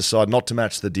 Adelaide decide not to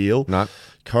match the deal. No.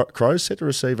 Crows set to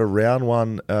receive a round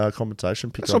 1 compensation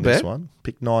pick. That's on this one.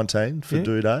 Pick 19 for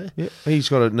Doedee. Yeah. He's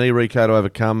got a knee recode to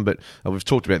overcome, but we've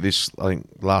talked about this, I think,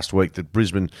 last week, that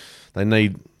Brisbane, they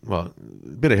need, a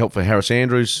bit of help for Harris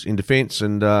Andrews in defence,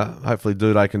 and hopefully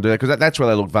Doedee can do that, because that's where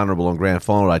they look vulnerable on grand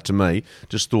final day to me.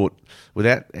 Just thought,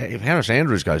 if Harris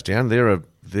Andrews goes down,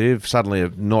 they're suddenly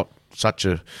not such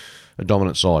a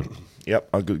dominant side. Yep,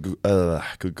 a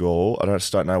good goal. I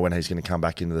just don't know when he's going to come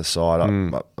back into the side.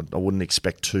 I wouldn't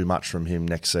expect too much from him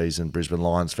next season, Brisbane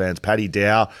Lions fans. Paddy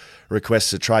Dow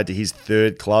requests a trade to his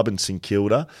third club in St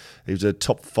Kilda. He was a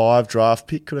top 5 draft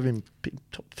pick. Could have been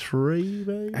picked top 3,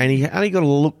 maybe. And he only got a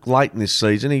look late in this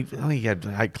season. He had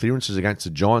 8 clearances against the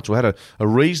Giants, or had a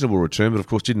reasonable return, but of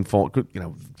course didn't find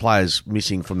players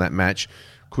missing from that match.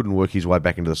 Couldn't work his way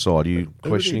back into the side. Are you questioning?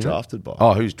 Who was he drafted by?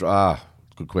 Oh,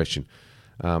 good question.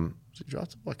 Was he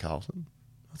drafted by Carlton?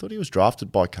 I thought he was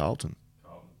drafted by Carlton.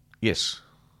 Yes.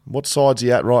 What side's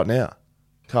he at right now?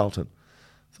 Carlton.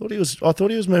 I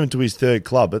thought he was moving to his third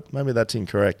club, but maybe that's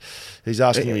incorrect. He's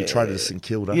asking to be traded to St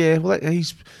Kilda. Yeah, well, I think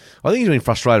he's been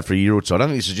frustrated for a year or two. I don't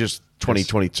think this is just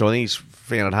 2022. I think he's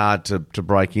found it hard to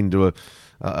break into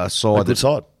a side. A good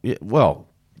side. Yeah, well,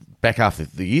 back half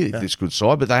of the year, this good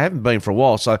side, but they haven't been for a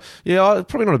while. So, yeah,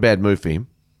 probably not a bad move for him.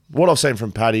 What I've seen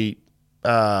from Paddy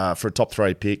for a top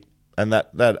 3 pick, and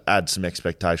that adds some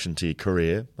expectation to your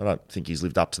career. I don't think he's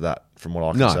lived up to that from what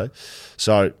I can say.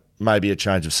 So maybe a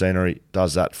change of scenery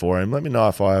does that for him. Let me know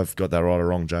if I have got that right or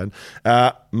wrong, Jane.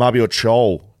 Mabior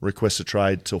Chol requests a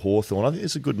trade to Hawthorn. I think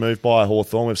it's a good move by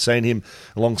Hawthorn. We've seen him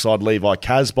alongside Levi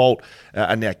Casbolt,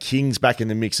 and now King's back in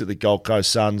the mix at the Gold Coast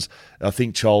Suns. I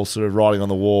think Chol's sort of writing on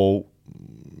the wall,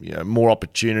 more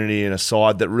opportunity in a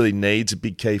side that really needs a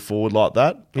big key forward like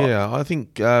that. Yeah, I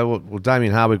think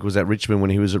Damien Hardwick was at Richmond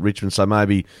when he was at Richmond, so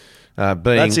maybe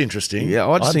that's interesting. Yeah,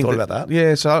 I just hadn't think thought about that.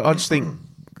 Yeah, so I just think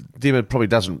Dimmer probably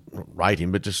doesn't rate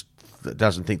him, but just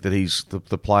doesn't think that he's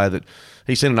the player that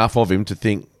he's seen enough of him to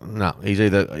think, no, he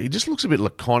just looks a bit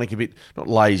laconic, a bit, not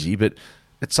lazy, but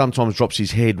it sometimes drops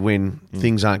his head when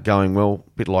things aren't going well, a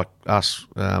bit like us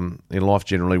in life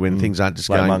generally, when things aren't just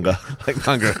going... Like Munger.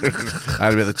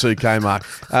 At about the 2K mark.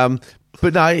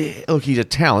 But no, look, he's a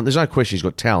talent. There's no question he's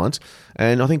got talent.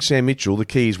 And I think Sam Mitchell, the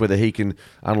key is whether he can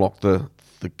unlock the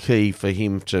key for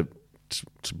him to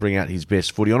bring out his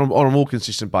best footy on a more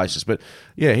consistent basis. But,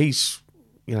 yeah, he's...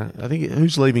 I think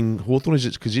who's leaving Hawthorn? Is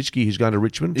it Kaczynski who's going to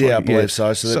Richmond? Yeah, I believe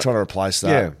so. So they're trying to replace that.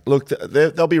 Yeah. Look,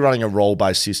 they'll be running a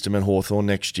role-based system in Hawthorn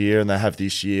next year, and they have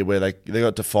this year where they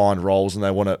got defined roles and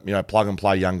they want to plug and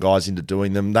play young guys into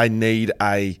doing them. They need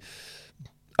a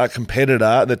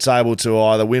competitor that's able to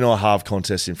either win or halve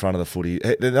contests in front of the footy.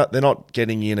 They're not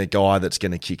getting in a guy that's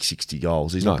going to kick 60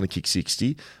 goals. He's not going to kick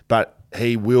 60, but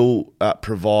he will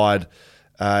provide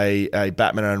a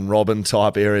Batman and Robin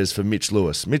type areas for Mitch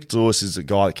Lewis. Mitch Lewis is a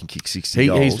guy that can kick 60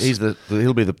 goals.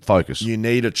 He'll be the focus. You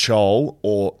need a Chol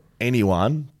or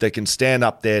anyone that can stand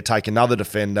up there, take another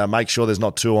defender, make sure there's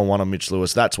not 2-on-1 on Mitch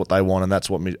Lewis. That's what they want, and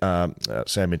that's what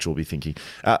Sam Mitchell will be thinking.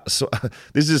 So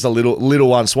this is a little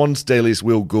one. Swans D-list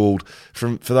Will Gould.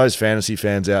 For those fantasy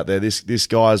fans out there, this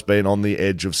guy's been on the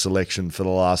edge of selection for the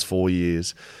last 4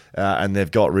 years. And they've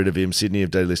got rid of him. Sydney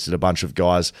have delisted a bunch of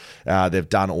guys. They've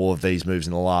done all of these moves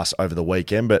over the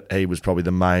weekend, but he was probably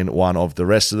the main one of the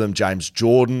rest of them. James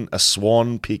Jordan, a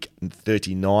Swan, pick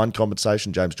 39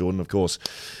 compensation. James Jordan, of course,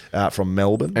 from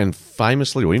Melbourne. And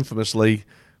famously or infamously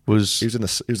he was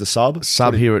a sub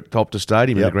here at Optus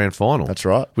Stadium in the grand final. That's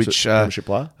right. Which Premiership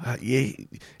player?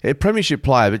 A Premiership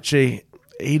player, but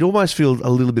he'd almost feel a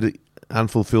little bit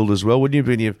unfulfilled as well, wouldn't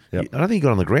you? I don't think he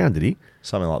got on the ground, did he?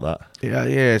 Something like that.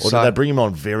 Yeah. Or did they bring him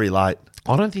on very late?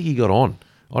 I don't think he got on.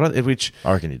 I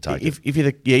reckon you'd take it. If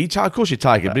you're of course you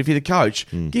take it. But if you're the coach,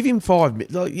 give him 5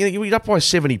 minutes. You're up by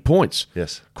 70 points.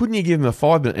 Yes. Couldn't you give him a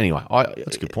 5 minute? Anyway,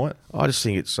 that's a good point. I just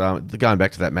think it's going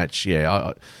back to that match.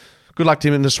 Yeah. Good luck to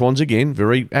him in the Swans again.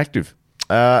 Very active.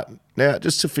 Now,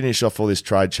 just to finish off all this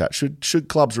trade chat, should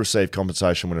clubs receive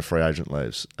compensation when a free agent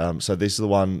leaves? So this is the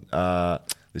one.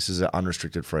 This is an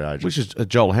unrestricted free agent. Which is a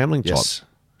Joel Hamling type. Yes.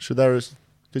 Should they?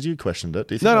 Because you questioned it.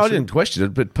 Do you think No, I didn't question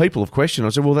it, but people have questioned it. I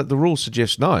said, well, the rules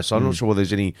suggest no. So I'm not sure whether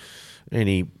there's any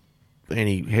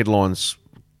headlines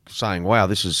saying, wow,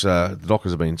 this is the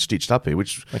Dockers have been stitched up here,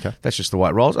 which that's just the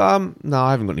way it rolls. No,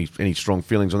 I haven't got any strong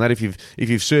feelings on that. If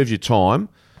you've served your time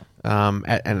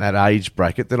at that age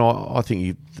bracket, then I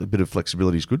think a bit of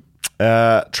flexibility is good.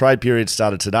 Trade period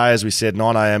started today, as we said,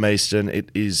 9 a.m. Eastern. It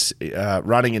is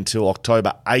running until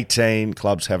October 18.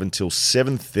 Clubs have until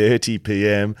 7:30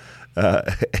 p.m.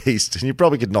 East. And you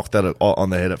probably could knock that on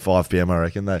the head at 5 p.m, I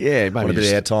reckon. Yeah, maybe want a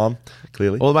bit of airtime,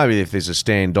 clearly. Or maybe if there's a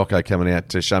Stan Doco coming out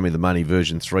to Show Me the Money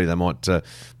version 3, they might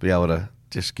be able to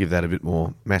just give that a bit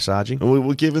more massaging.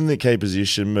 We're given the key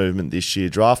position movement this year.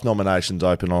 Draft nominations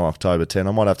open on October 10.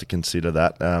 I might have to consider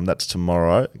that. That's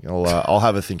tomorrow. I'll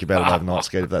have a think about it overnight,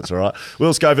 Skeet, if that's all right.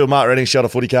 Will Schofield, Mark Redding, Shelter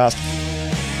Footycast.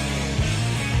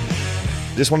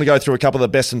 Just want to go through a couple of the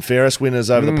best and fairest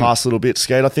winners over the past little bit,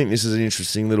 Skate. I think this is an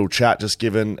interesting little chat, just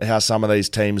given how some of these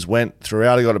teams went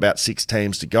throughout. I've got about 6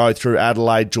 teams to go through.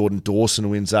 Adelaide, Jordan Dawson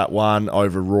wins that one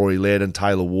over Rory Laird and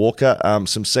Taylor Walker.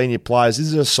 Some senior players. This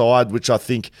is a side which I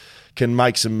think can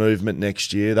make some movement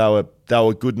next year. They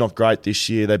were good, not great this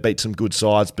year. They beat some good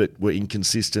sides, but were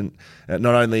inconsistent,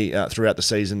 not only throughout the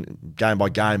season, game by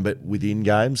game, but within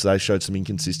games. They showed some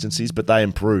inconsistencies, but they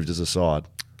improved as a side.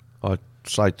 I'd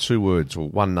say 2 words or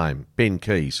one name: Ben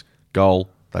Keys.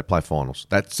 Goal. They play finals.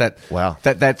 That's that. Wow.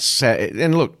 That's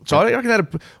and look. So I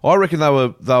reckon they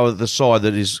were the side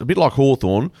that is a bit like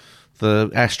Hawthorn,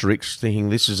 the asterisks, thinking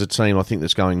this is a team I think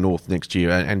that's going north next year.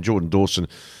 And Jordan Dawson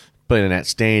been an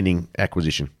outstanding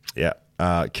acquisition. Yeah.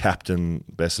 Captain,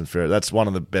 best and fair. That's one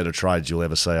of the better trades you'll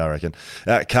ever see, I reckon.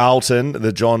 Carlton,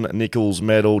 the John Nichols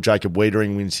medal. Jacob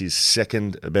Wiedering wins his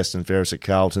 2nd best and fairest at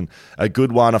Carlton. A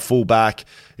good one, a fullback.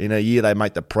 In a year they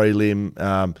make the prelim.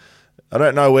 I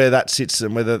don't know where that sits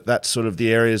and whether that's sort of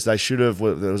the areas they should have,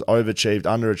 whether it was overachieved,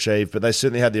 underachieved, but they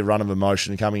certainly had their run of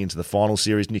emotion coming into the final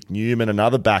series. Nick Newman,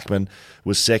 another backman,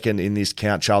 was 2nd in this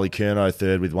count. Charlie Curnow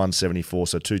 3rd with 174,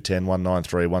 so 210,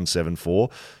 193, 174.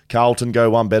 Carlton go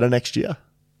one better next year?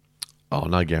 Oh,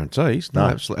 no guarantees. No,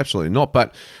 absolutely not.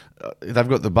 But they've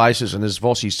got the basis, and as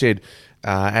Vossi said,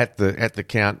 at the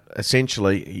count,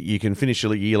 essentially you can finish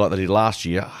a year like they did last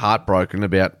year, heartbroken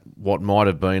about what might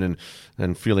have been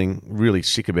and feeling really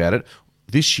sick about it.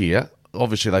 This year,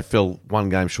 obviously they fell one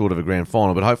game short of a grand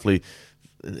final, but hopefully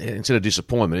instead of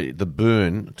disappointment, the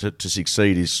burn to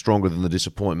succeed is stronger than the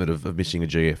disappointment of missing a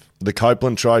GF. The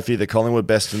Copeland Trophy, the Collingwood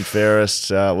Best and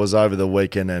Fairest, was over the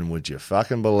weekend, and would you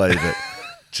fucking believe it?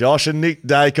 Josh and Nick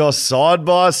Dacos, side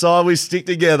by side, we stick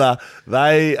together.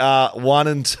 They are 1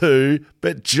 and 2,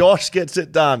 but Josh gets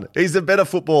it done. He's the better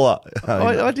footballer.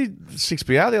 I did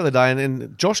 6PR the other day,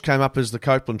 and Josh came up as the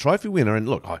Copeland Trophy winner. And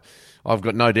look, I've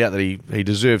got no doubt that he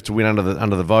deserved to win under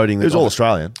the voting. He was all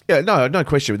Australian. Yeah, no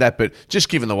question with that. But just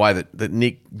given the way that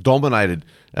Nick dominated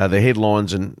the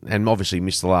headlines and obviously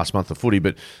missed the last month of footy,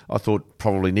 but I thought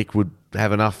probably Nick would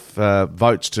have enough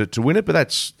votes to win it. But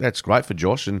that's great for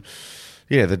Josh. And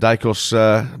yeah, the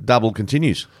Dacos double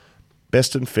continues.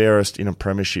 Best and fairest in a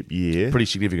premiership year. Pretty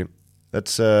significant.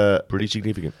 That's pretty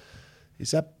significant.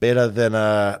 Is that better than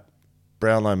a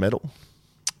Brownlow medal?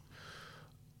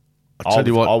 I'll tell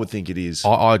you what, I would think it is.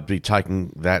 I'd be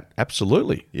taking that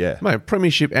absolutely. Yeah, mate,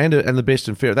 premiership and the best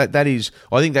and fair. That is,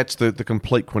 I think that's the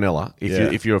complete Quinella.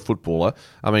 If you're a footballer,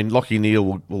 I mean, Lachie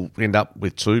Neale will end up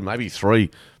with 2, maybe 3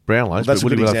 Brownlows. That's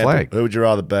but a good example. Flag. Who would you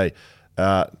rather be?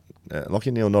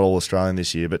 Lachie Neale, not all Australian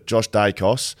this year, but Josh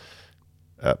Dacos,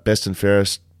 best and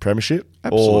fairest premiership,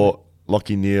 absolutely. Or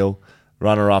Lachie Neale,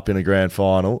 runner-up in a grand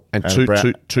final. And two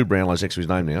Brownlows next to his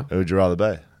name now. Who would you rather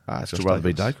be? I'd still rather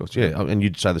be Dacos, yeah. And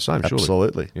you'd say the same, surely.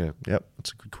 Absolutely. Yeah. Yep,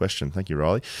 that's a good question. Thank you,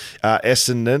 Riley.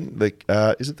 Essendon,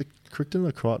 is it the Crichton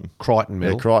or Crichton? Crichton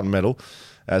medal. Yeah, Crichton medal.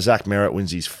 Zach Merritt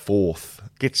wins his 4th.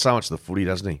 Gets so much of the footy,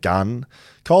 doesn't he? Gun.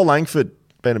 Cole Langford,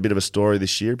 been a bit of a story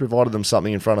this year. Provided them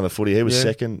something in front of the footy. He was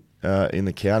 2nd in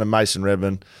the count. And Mason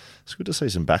Redman, it's good to see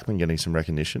some backmen getting some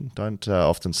recognition. Don't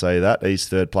often say that. He's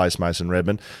 3rd place, Mason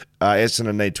Redman.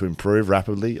 Essendon need to improve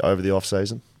rapidly over the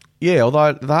off-season. Yeah,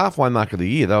 although the halfway mark of the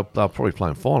year, they're probably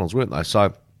playing finals, weren't they?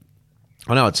 So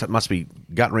I know it must be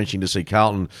gut-wrenching to see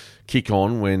Carlton kick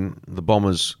on when the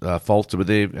Bombers falter, but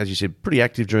they're, as you said, pretty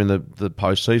active during the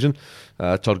post-season.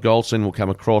 Todd Goldstein will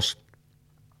come across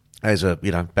as a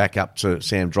backup to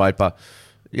Sam Draper.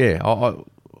 Yeah,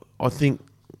 I think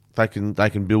they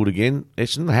can build again.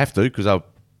 Essendon, they have to because they're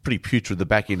pretty putrid the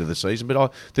back end of the season,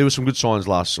 but there were some good signs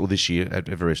this year at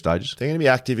various stages. They're going to be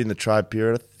active in the trade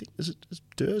period. I think is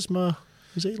Dersma?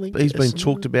 Is he linked? He's been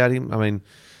talked about him. I mean,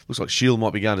 looks like Shield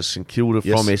might be going to St Kilda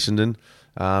from Essendon.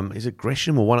 Is it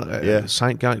Gresham or one?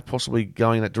 Saint possibly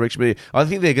going in that direction? But I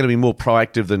think they're going to be more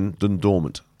proactive than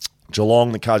dormant.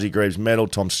 Geelong, the Kaji Greaves medal.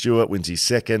 Tom Stewart wins his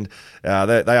 2nd. They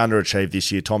underachieved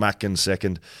this year. Tom Atkins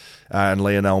 2nd. And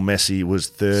Lionel Messi was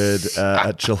 3rd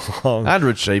at Geelong.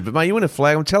 Underachieved, but mate, you win a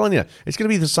flag. I'm telling you, it's going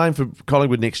to be the same for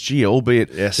Collingwood next year,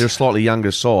 albeit they're a slightly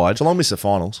younger side. Geelong missed the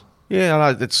finals. Yeah,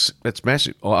 I know that's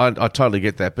massive. I totally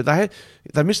get that, but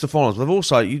they missed the finals. They've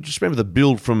also, you just remember the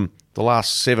build from the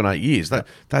last 7-8 years.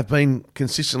 They've been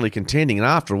consistently contending, and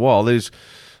after a while, there's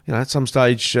at some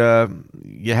stage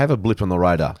you have a blip on the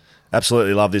radar.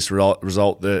 Absolutely love this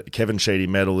result. The Kevin Sheedy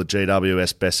medal, the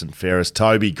GWS Best and Fairest.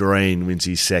 Toby Green wins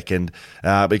his second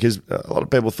because a lot of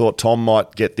people thought Tom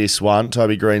might get this one.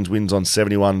 Toby Green's wins on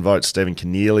 71 votes. Stephen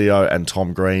Cornelio and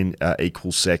Tom Green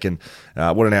equal second.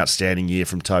 What an outstanding year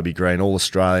from Toby Green.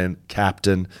 All-Australian,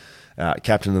 captain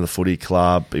of the footy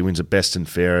club. He wins a Best and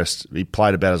Fairest. He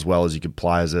played about as well as you could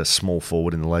play as a small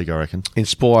forward in the league, I reckon.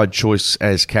 Inspired choice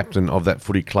as captain of that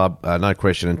footy club, no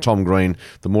question. And Tom Green,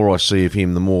 the more I see of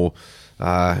him, the more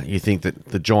you think that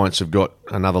the Giants have got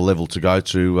another level to go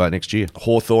to next year.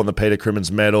 Hawthorn, the Peter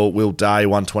Crimmins medal. Will Day,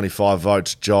 125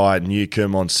 votes. Jai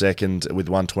Newcombe on second with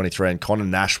 123. And Connor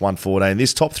Nash, 114.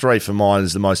 This top three for mine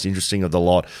is the most interesting of the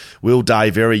lot. Will Day,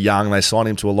 very young. They signed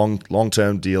him to a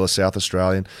long-term deal, a South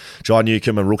Australian. Jai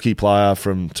Newcombe, a rookie player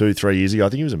from 2-3 years ago. I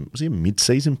think was he a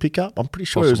mid-season pickup? I'm pretty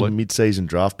sure Possibly. He was a mid-season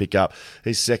draft pickup.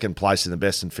 He's second place in the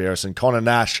Best and Fairest. And Connor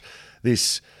Nash,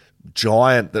 this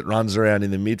giant that runs around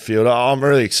in the midfield. I'm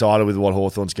really excited with what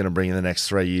Hawthorn's going to bring in the next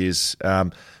 3 years.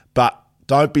 But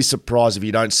don't be surprised if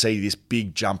you don't see this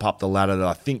big jump up the ladder that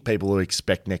I think people will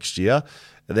expect next year.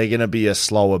 They're going to be a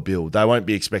slower build. They won't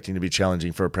be expecting to be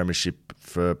challenging for a premiership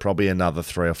for probably another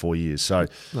 3 or 4 years. So,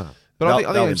 no. But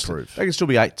I think improve. They can still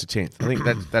be 8th to 10th. I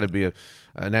think that'd be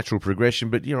a natural progression.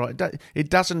 But you're right,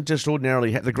 it doesn't just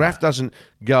ordinarily the graph doesn't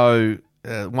go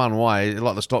one way,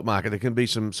 like the stock market. There can be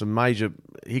some major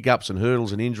hiccups and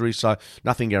hurdles and injuries, so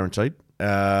nothing guaranteed.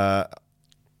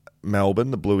 Melbourne,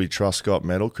 the Bluey Truscott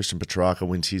medal. Christian Petrarca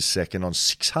wins his second on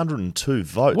 602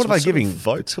 votes. What are they giving?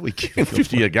 Votes are we giving?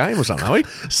 50 a game or something, are we?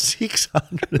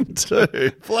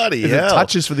 602. Bloody hell.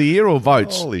 Touches for the year or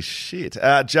votes? Holy shit.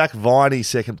 Jack Viney,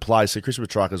 second place. So Christian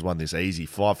Petrarca's won this easy.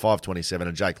 527,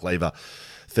 and Jake Lever,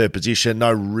 third position.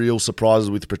 No real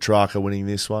surprises with Petrarca winning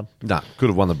this one. No, could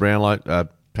have won the Brownlow.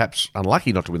 Perhaps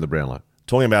unlucky not to win the Brownlow.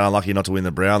 Talking about unlucky not to win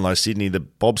the Brownlow, Sydney, the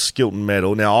Bob Skilton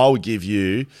medal. Now, I'll give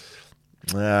you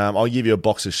a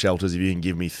box of shelters if you can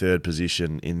give me third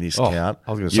position in this count.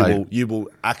 I was going to say... You will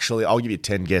actually... I'll give you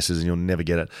 10 guesses and you'll never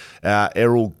get it.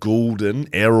 Errol Goulden.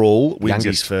 Errol wins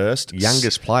his first.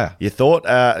 Youngest player. You thought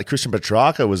Christian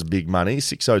Petrarca was big money.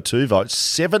 602 votes.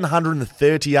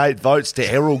 738 votes to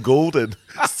Errol Goulden.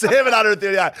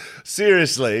 738.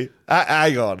 Seriously.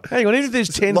 Hang on. Even if there's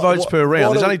 10 votes per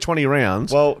round, there's only 20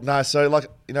 rounds. Well, no. So,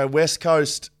 West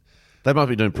Coast... They might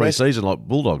be doing pre-season like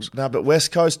Bulldogs. No, but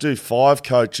West Coast do 5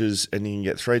 coaches and you can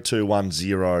get 3, 2, 1,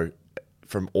 0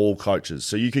 from all coaches.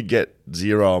 So you could get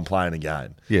 0 on playing a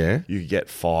game. Yeah. You could get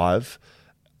 5.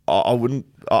 I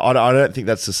don't think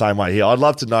that's the same way here. I'd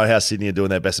love to know how Sydney are doing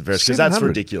their best and fairest because that's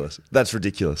ridiculous. That's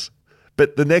ridiculous.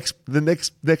 But the next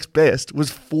best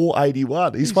was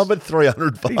 481. He's won by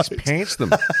 300 votes. He's pantsed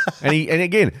them. and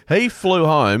again, he flew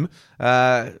home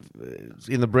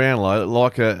in the Brownlow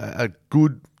like a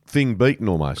good thing beaten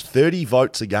almost. 30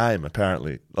 votes a game,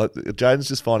 apparently. Jaden's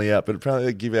just finding out, but apparently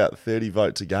they give out 30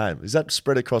 votes a game. Is that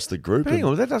spread across the group? Hang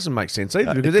on, that doesn't make sense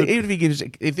either. Because even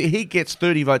if he gets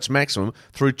 30 votes maximum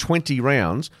through 20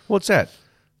 rounds, what's that?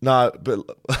 No, but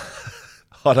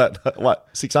I don't know. What,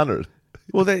 600?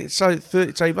 Well, so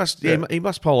he must he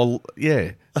must poll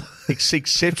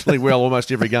exceptionally well almost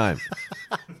every game.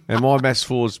 And my maths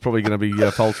 4 is probably going to be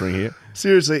faltering here.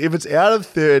 Seriously, if it's out of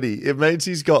 30, it means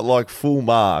he's got full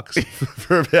marks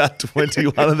for about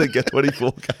 21 of the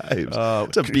 24 games.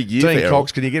 It's a big year. Dean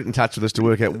Cox, can you get in touch with us to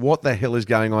work out what the hell is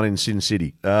going on in Sin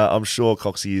City? I'm sure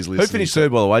Coxie is listening. Who finished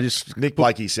third, by the way? Just Nick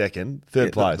Blakey second,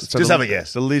 third place. So just have a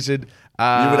guess. The Lizard.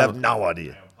 You would have no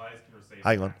idea.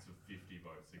 Hang on.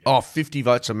 50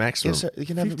 votes a maximum. Yeah, so you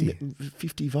can have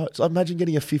 50 votes. Imagine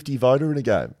getting a 50 voter in a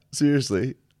game.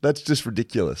 Seriously. That's just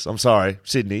ridiculous. I'm sorry.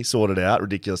 Sydney, sorted out.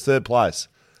 Ridiculous. Third place.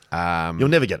 You'll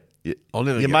never get it.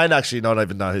 You may actually not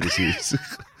even know who this is.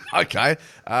 Okay.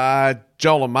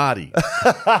 Joel and Marty.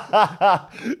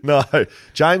 No.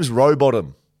 James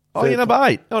Rowbottom. Number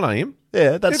 8. I know him.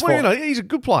 Yeah, that's fine. He's a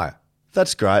good player.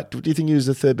 That's great. Do you think he was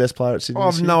the third best player at Sydney? I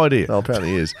have no idea. No, apparently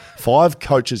he is. 5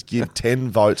 coaches give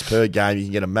 10 votes per game. You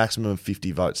can get a maximum of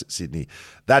 50 votes at Sydney.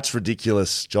 That's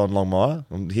ridiculous, John Longmire.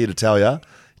 I'm here to tell you.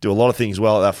 Do a lot of things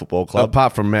well at that football club.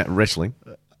 Apart from wrestling.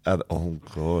 Oh,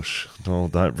 gosh. No,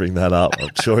 don't bring that up. I'm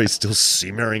sure he's still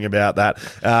simmering about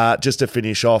that. Just to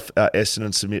finish off,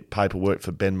 Essendon submit paperwork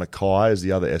for Ben Mackay is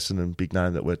the other Essendon big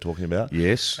name that we're talking about.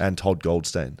 Yes. And Todd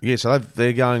Goldstein. Yeah, so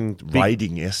they're going...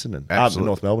 Raiding Essendon.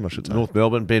 North Melbourne, I should say. North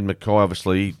Melbourne. Ben Mackay,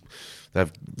 obviously,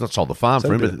 they've not sold the farm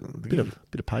for him. But bit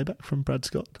of payback from Brad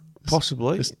Scott.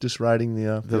 Possibly. Just raiding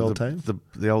the old team.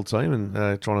 The old team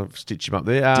and trying to stitch him up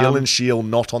there. Dylan Shield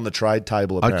not on the trade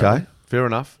table, apparently. Okay, fair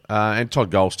enough. And Todd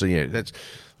Goldstein, that's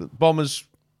Bombers,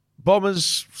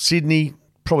 Sydney,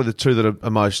 probably the two that are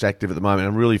most active at the moment.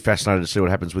 I'm really fascinated to see what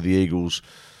happens with the Eagles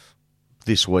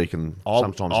this week and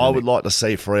sometimes. I would like to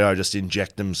see Freo just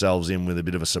inject themselves in with a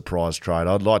bit of a surprise trade.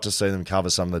 I'd like to see them cover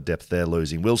some of the depth they're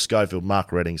losing. Will Schofield, Mark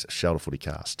Reddings, Shelter Footy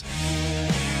Cast.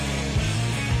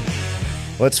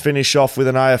 Let's finish off with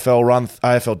an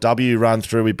AFLW run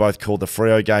through. We both called the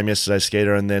Freo game yesterday,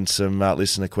 Skeeter, and then some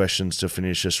listener questions to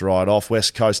finish us right off.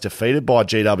 West Coast defeated by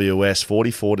GWS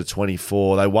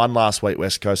 44-24. They won last week,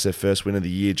 West Coast, their first win of the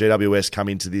year. GWS come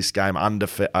into this game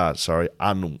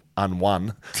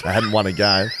unwon. They hadn't won a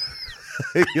game.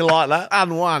 You like that?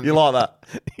 Unwon. You like that?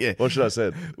 Yeah. What should I have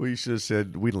said? We should have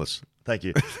said winless. Thank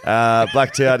you.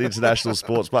 Blacktown International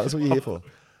Sports Bar. That's what you're here for.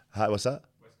 Hey, what's that?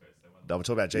 No, we're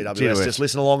talking about GWS. Just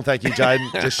listen along. Thank you,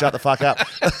 Jaden. Just shut the fuck up.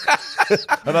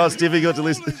 I know it's difficult to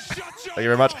listen. Thank you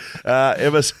very much.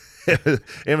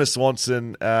 Emma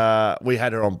Swanson, we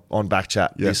had her on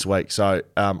Backchat this week. So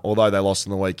although they lost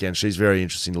on the weekend, she's very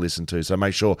interesting to listen to. So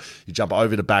make sure you jump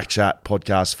over to Backchat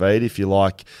podcast feed if you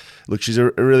like. Look, she's a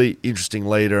really interesting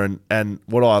leader. And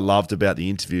what I loved about the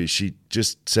interview, she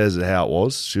just says it how it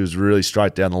was. She was really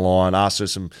straight down the line, asked her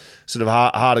some sort of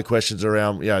harder questions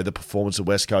around the performance of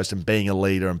West Coast and being a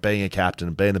leader and being a captain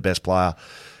and being the best player.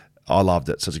 I loved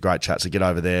it. So it's a great chat. So get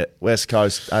over there. West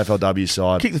Coast, AFLW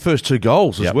side. Kicked the first 2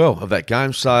 goals as well of that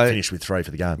game. So finished with 3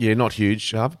 for the game. Yeah, not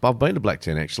huge. I've been to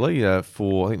Blacktown actually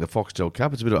for I think the Foxtel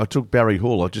Cup. It's a bit. I took Barry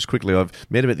Hall. I've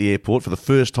met him at the airport for the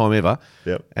first time ever.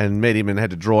 Yep. And met him and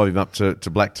had to drive him up to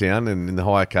Blacktown and in the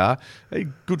hire car.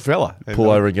 Good fella.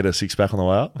 Pull over and get a 6-pack on the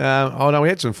way up. No, we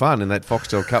had some fun in that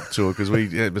Foxtel Cup tour because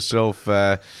myself.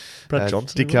 Brad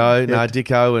Johnson,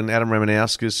 Dicko and Adam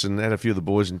Ramanauskas and had a few of the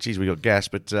boys, and geez, we got gas.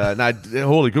 But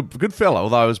Hawley, good fella,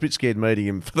 although I was a bit scared meeting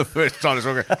him for the first time.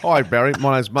 So I go, hi, Barry,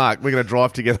 my name's Mark. We're going to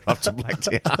drive together up to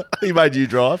Blacktown. He made you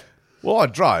drive? Well, I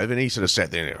drove, and he sort of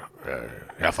sat there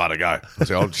how far to go? I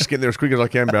said, I'll just get there as quick as I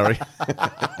can, Barry.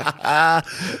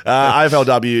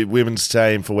 AFLW women's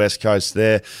team for West Coast,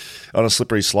 they're on a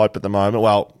slippery slope at the moment.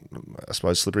 Well, I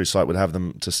suppose slippery slope would have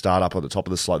them to start up at the top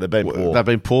of the slope. They've been poor. They've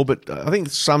been poor, but I think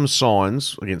some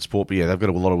signs against Port, but they've got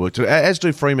a lot of work to do. As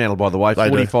do Fremantle, by the way.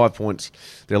 45 points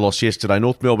they lost yesterday.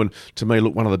 North Melbourne, to me,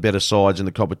 look one of the better sides in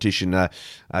the competition.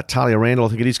 Talia Randall, I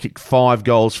think it is, kicked 5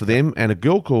 goals for them, and a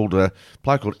player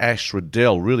called Ash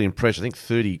Riddell, really impressed. I think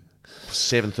 38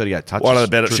 touches. One of the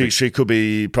better. She could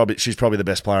be she's probably the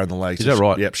best player in the league. Is that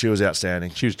right? Yep, she was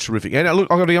outstanding. She was terrific. And look,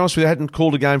 I've got to be honest with you, I hadn't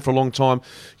called a game for a long time.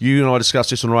 You and I discussed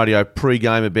this on radio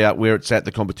pre-game about where it's at,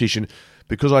 the competition.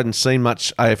 Because I hadn't seen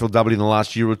much AFLW in the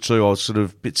last year or two, I was sort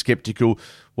of a bit sceptical.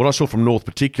 What I saw from North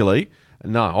particularly,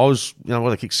 no, I was,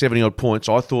 they kicked 70-odd points.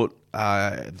 I thought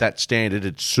that standard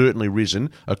had certainly risen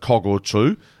a cog or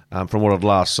two from what I'd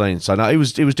last seen. So, no, it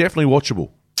was definitely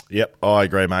watchable. Yep, I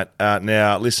agree, mate.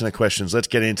 Now, listener questions. Let's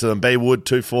get into them. B Wood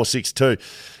 2462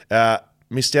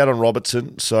 missed out on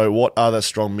Robertson. So, what other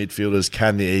strong midfielders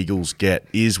can the Eagles get?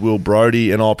 Is Will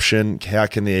Brodie an option? How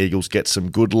can the Eagles get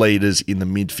some good leaders in the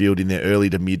midfield in their early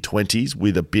to mid 20s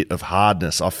with a bit of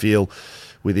hardness? I feel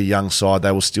with a young side,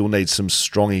 they will still need some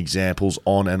strong examples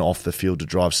on and off the field to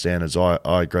drive standards. I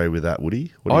agree with that,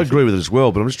 Woody. I agree with it as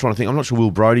well, but I'm just trying to think. I'm not sure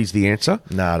Will Brodie's the answer.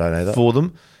 No, I don't either. For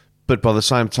them. But by the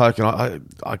same token,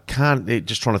 I can't,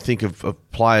 just trying to think of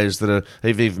players that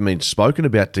have even been spoken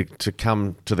about to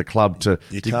come to the club to...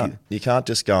 You can't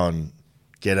just go and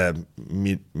get a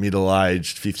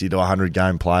middle-aged 50 to 100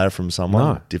 game player from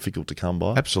someone. No. Difficult to come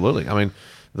by. Absolutely. I mean,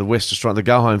 the West Australian, the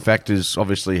go-home factor is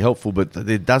obviously helpful, but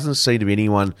there doesn't seem to be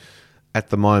anyone at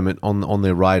the moment on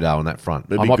their radar on that front.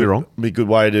 I might be wrong. It'd be a good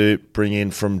way to bring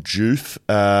in from Joof.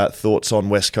 Thoughts on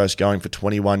West Coast going for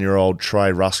 21-year-old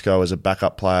Trey Rusco as a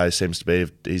backup player? Seems to be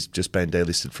he's just been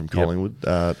delisted from Collingwood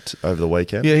over the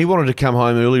weekend. Yeah, he wanted to come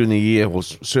home earlier in the year. Well,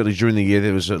 certainly during the year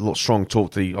there was a lot strong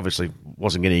talk that he obviously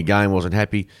wasn't getting a game, wasn't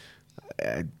happy.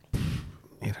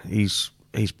 He's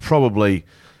probably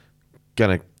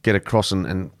going to get across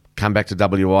and come back to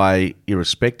WA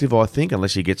irrespective, I think,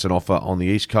 unless he gets an offer on the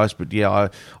East Coast. But yeah,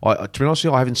 to be honest with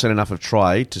you, I haven't seen enough of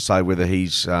Trey to say whether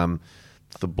he's the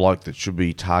bloke that should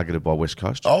be targeted by West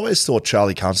Coast. I always thought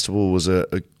Charlie Constable was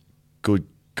a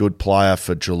good player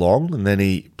for Geelong, and then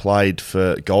he played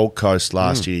for Gold Coast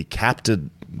last year. He captained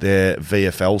their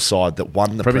VFL side that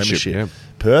won the premiership. Yeah.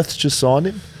 Perth's just signed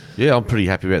him. Yeah, I'm pretty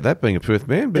happy about that, being a Perth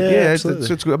man. But yeah,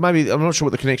 it's good. Maybe I'm not sure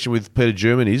what the connection with Peter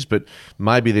German is, but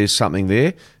maybe there's something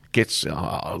there.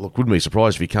 Wouldn't be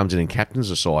surprised if he comes in and captains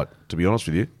the side, to be honest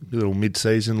with you. A little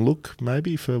mid-season look,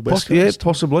 maybe, for West Coast? Yeah,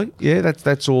 possibly. Yeah,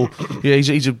 that's all. Yeah,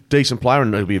 he's a decent player,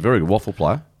 and he'll be a very good waffle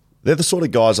player. They're the sort of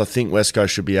guys I think West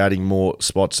Coast should be adding more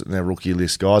spots in their rookie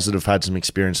list. Guys that have had some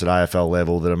experience at AFL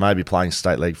level, that are maybe playing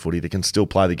state league footy, that can still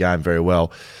play the game very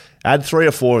well. Add 3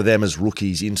 or 4 of them as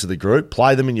rookies into the group.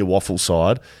 Play them in your waffle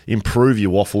side. Improve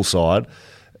your waffle side.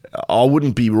 I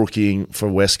wouldn't be rookieing,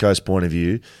 from West Coast point of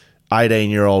view,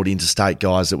 18-year-old interstate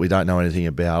guys that we don't know anything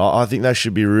about. I think they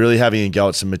should be really having a go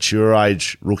at some mature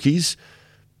age rookies.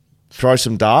 Throw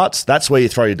some darts. That's where you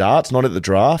throw your darts, not at the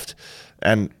draft.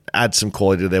 And add some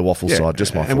quality to their waffle side.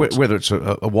 Just my thoughts. Whether it's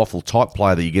a waffle type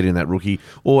player that you get in that rookie,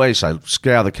 or as you say,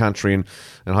 scour the country and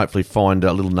hopefully find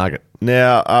a little nugget.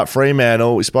 Now,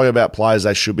 Fremantle, we spoke about players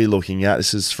they should be looking at.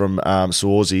 This is from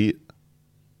Swarzy.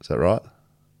 Is that right?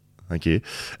 Thank you.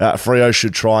 Freo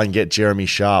should try and get Jeremy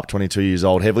Sharp, 22 years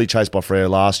old, heavily chased by Freo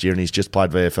last year, and he's just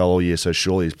played VFL all year, so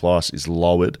surely his price is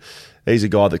lowered. He's a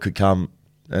guy that could come,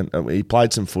 and he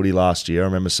played some footy last year. I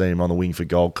remember seeing him on the wing for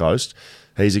Gold Coast.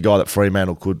 He's a guy that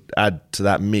Fremantle could add to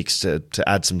that mix to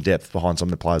add some depth behind some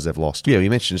of the players they've lost. Yeah, you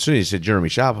mentioned as soon as you said Jeremy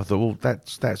Sharp, I thought, well,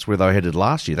 that's where they were headed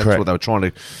last year. That's Correct. what they were trying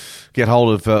to get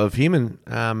hold of him,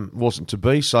 and wasn't to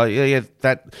be. So yeah.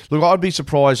 Look, I'd be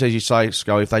surprised, as you say,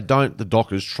 Sco, if they don't, the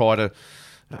Dockers try to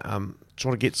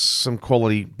get some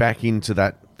quality back into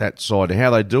that side. And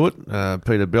how they do it,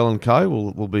 Peter Bell and co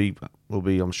will be,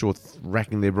 I'm sure,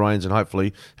 racking their brains and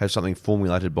hopefully have something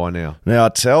formulated by now. Now, I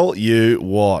tell you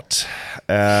what,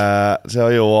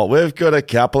 we've got a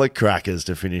couple of crackers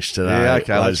to finish today. Yeah,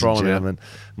 okay, ladies let's roll and them gentlemen.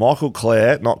 Michael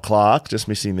Clare, not Clark, just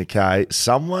missing the K.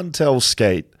 Someone tell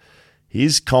Skeet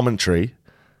his commentary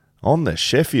on the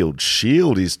Sheffield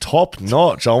Shield is top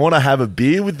notch. I want to have a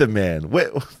beer with the man.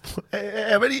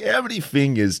 How many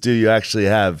fingers do you actually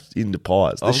have in the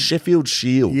pies? The Sheffield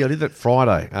Shield. Yeah, I did that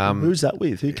Friday. Who's that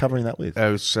with? Who are you covering that with?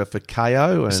 It was for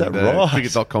KO and Is that right?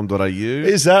 cricket.com.au.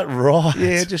 Is that right?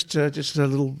 Yeah, just a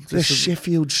little... The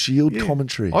Sheffield Shield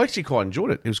commentary. I actually quite enjoyed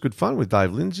it. It was good fun with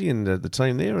Dave Lindsay and the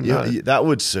team there. And that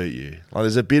would suit you. Like,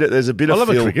 there's a bit of I love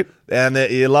feel, cricket. and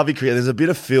you love your cricket. There's a bit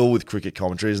of feel with cricket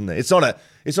commentary, isn't there?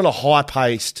 It's not a high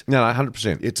paced. No,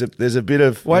 100%. There's a bit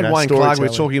of Wayne Clark. We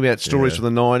were talking about stories from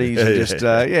the '90s, and just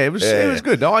it was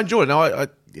good. No, I enjoyed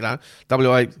it. No,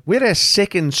 WA. We had our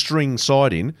second string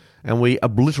side in, and we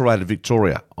obliterated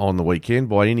Victoria on the weekend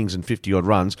by innings and 50-odd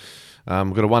runs.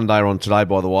 We've got a one-dayer on today,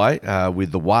 by the way,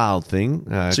 with the Wild thing.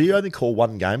 So you only call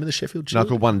one game in the Sheffield Shield? No, I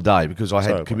called one day because I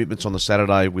had commitments on the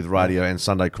Saturday with radio and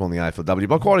Sunday calling the AFLW.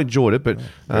 But I quite enjoyed it. But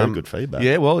very good feedback.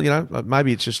 Yeah, well,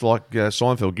 maybe it's just like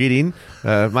Seinfeld. Get in,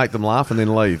 make them laugh, and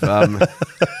then leave. But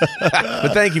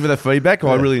thank you for the feedback.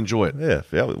 I really enjoy it. Yeah,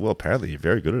 well, apparently you're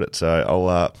very good at it.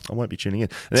 So I won't be tuning in.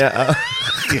 Now,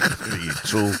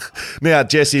 Now,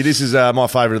 Jesse, this is my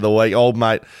favourite of the week. Old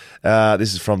mate.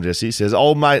 This is from Jesse. He says,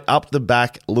 old mate up the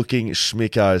back looking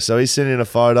schmicko. So he's sending a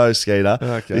photo, Skeeter.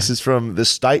 Okay. This is from the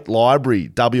State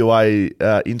Library WA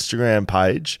Instagram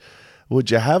page. Would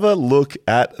you have a look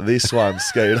at this one,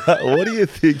 Skeeter? What do you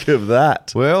think of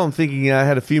that? Well, I'm thinking I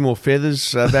had a few more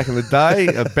feathers back in the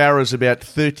day. Barra's about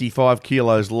 35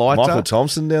 kilos lighter. Michael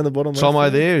Thompson down the bottom. Tomo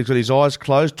there, he's got his eyes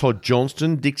closed. Todd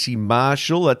Johnston, Dixie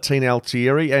Marshall, Tina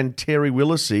Altieri, and Terry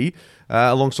Willisey.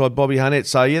 Alongside Bobby Harnett.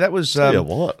 So, yeah, that was...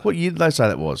 what year did they say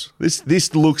that was?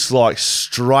 This looks like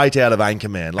straight out of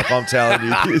Anchorman. Like, I'm telling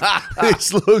you,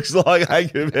 this looks like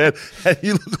Anchorman, and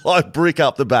you look like Brick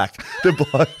up the back. The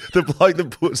bloke that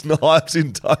puts knives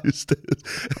in toasters.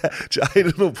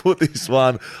 Jaden will put this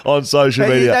one on social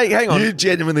media. Hang on. You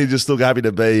genuinely just look happy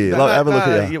to be here. Have a look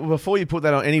at you. Before you put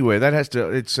that on anywhere, that has to...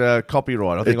 It's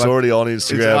copyright. I think it's already on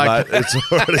Instagram, mate.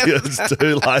 It's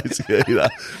too late, Skeeter.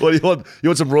 What do you want? You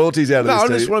want some royalties out? No, I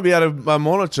just want to be able to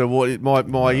monitor what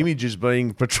my image is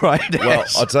being portrayed well,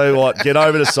 as. I'll tell you what, get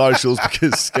over to socials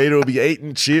because Skeeter will be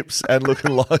eating chips and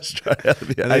looking like straight out of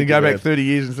the And then go back 30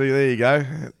 years and see, there you go.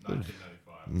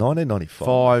 1995.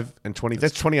 5 and 20.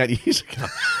 That's 28 years ago.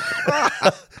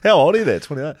 How old are you there?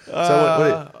 28. So what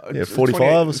are you,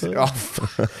 45 or so?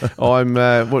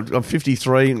 I'm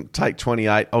 53 and take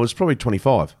 28. I was probably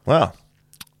 25. Wow.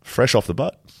 Fresh off the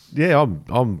boat. Yeah,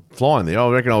 I'm flying there. I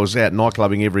reckon I was out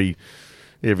nightclubbing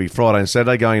every Friday and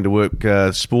Saturday, going to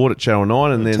work sport at Channel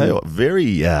 9, and then tell you what,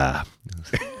 very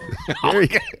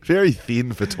very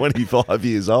thin for 25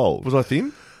 years old. Was I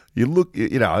thin? You look,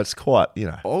 it's quite,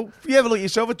 Oh, you have a look at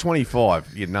yourself at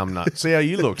 25, you numbnut. See how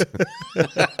you looked.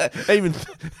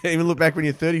 even look back when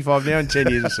you're 35 now in 10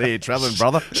 years and see you travelling,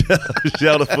 brother.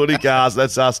 Shelter Footy Cast,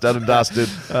 that's us done and dusted.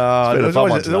 There's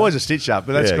always a stitch up,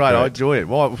 but that's great. I enjoy it.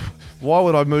 Why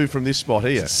would I move from this spot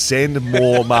here? Send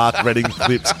more Mark Redding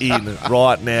clips in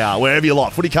right now, wherever you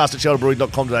like. Footycast at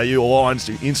shelterbrewing.com.au or on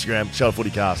Instagram, Shelter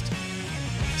Footycast.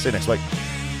 See you next week.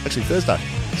 Actually, Thursday.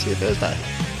 See you Thursday.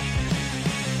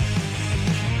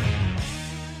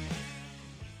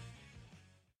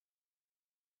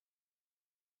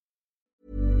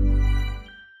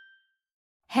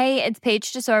 Hey, it's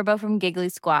Paige DeSorbo from Giggly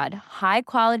Squad. High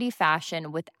quality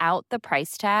fashion without the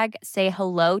price tag. Say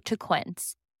hello to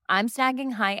Quince. I'm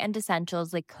snagging high-end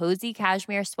essentials like cozy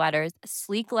cashmere sweaters,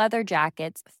 sleek leather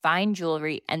jackets, fine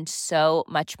jewelry, and so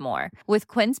much more. With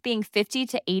Quince being 50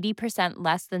 to 80%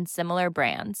 less than similar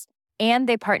brands. And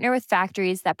they partner with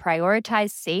factories that prioritize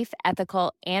safe,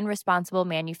 ethical, and responsible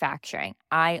manufacturing.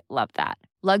 I love that.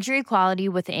 Luxury quality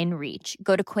within reach.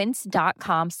 Go to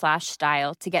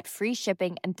quince.com/style to get free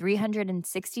shipping and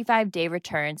 365-day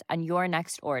returns on your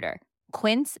next order.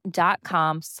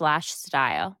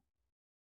 Quince.com/style.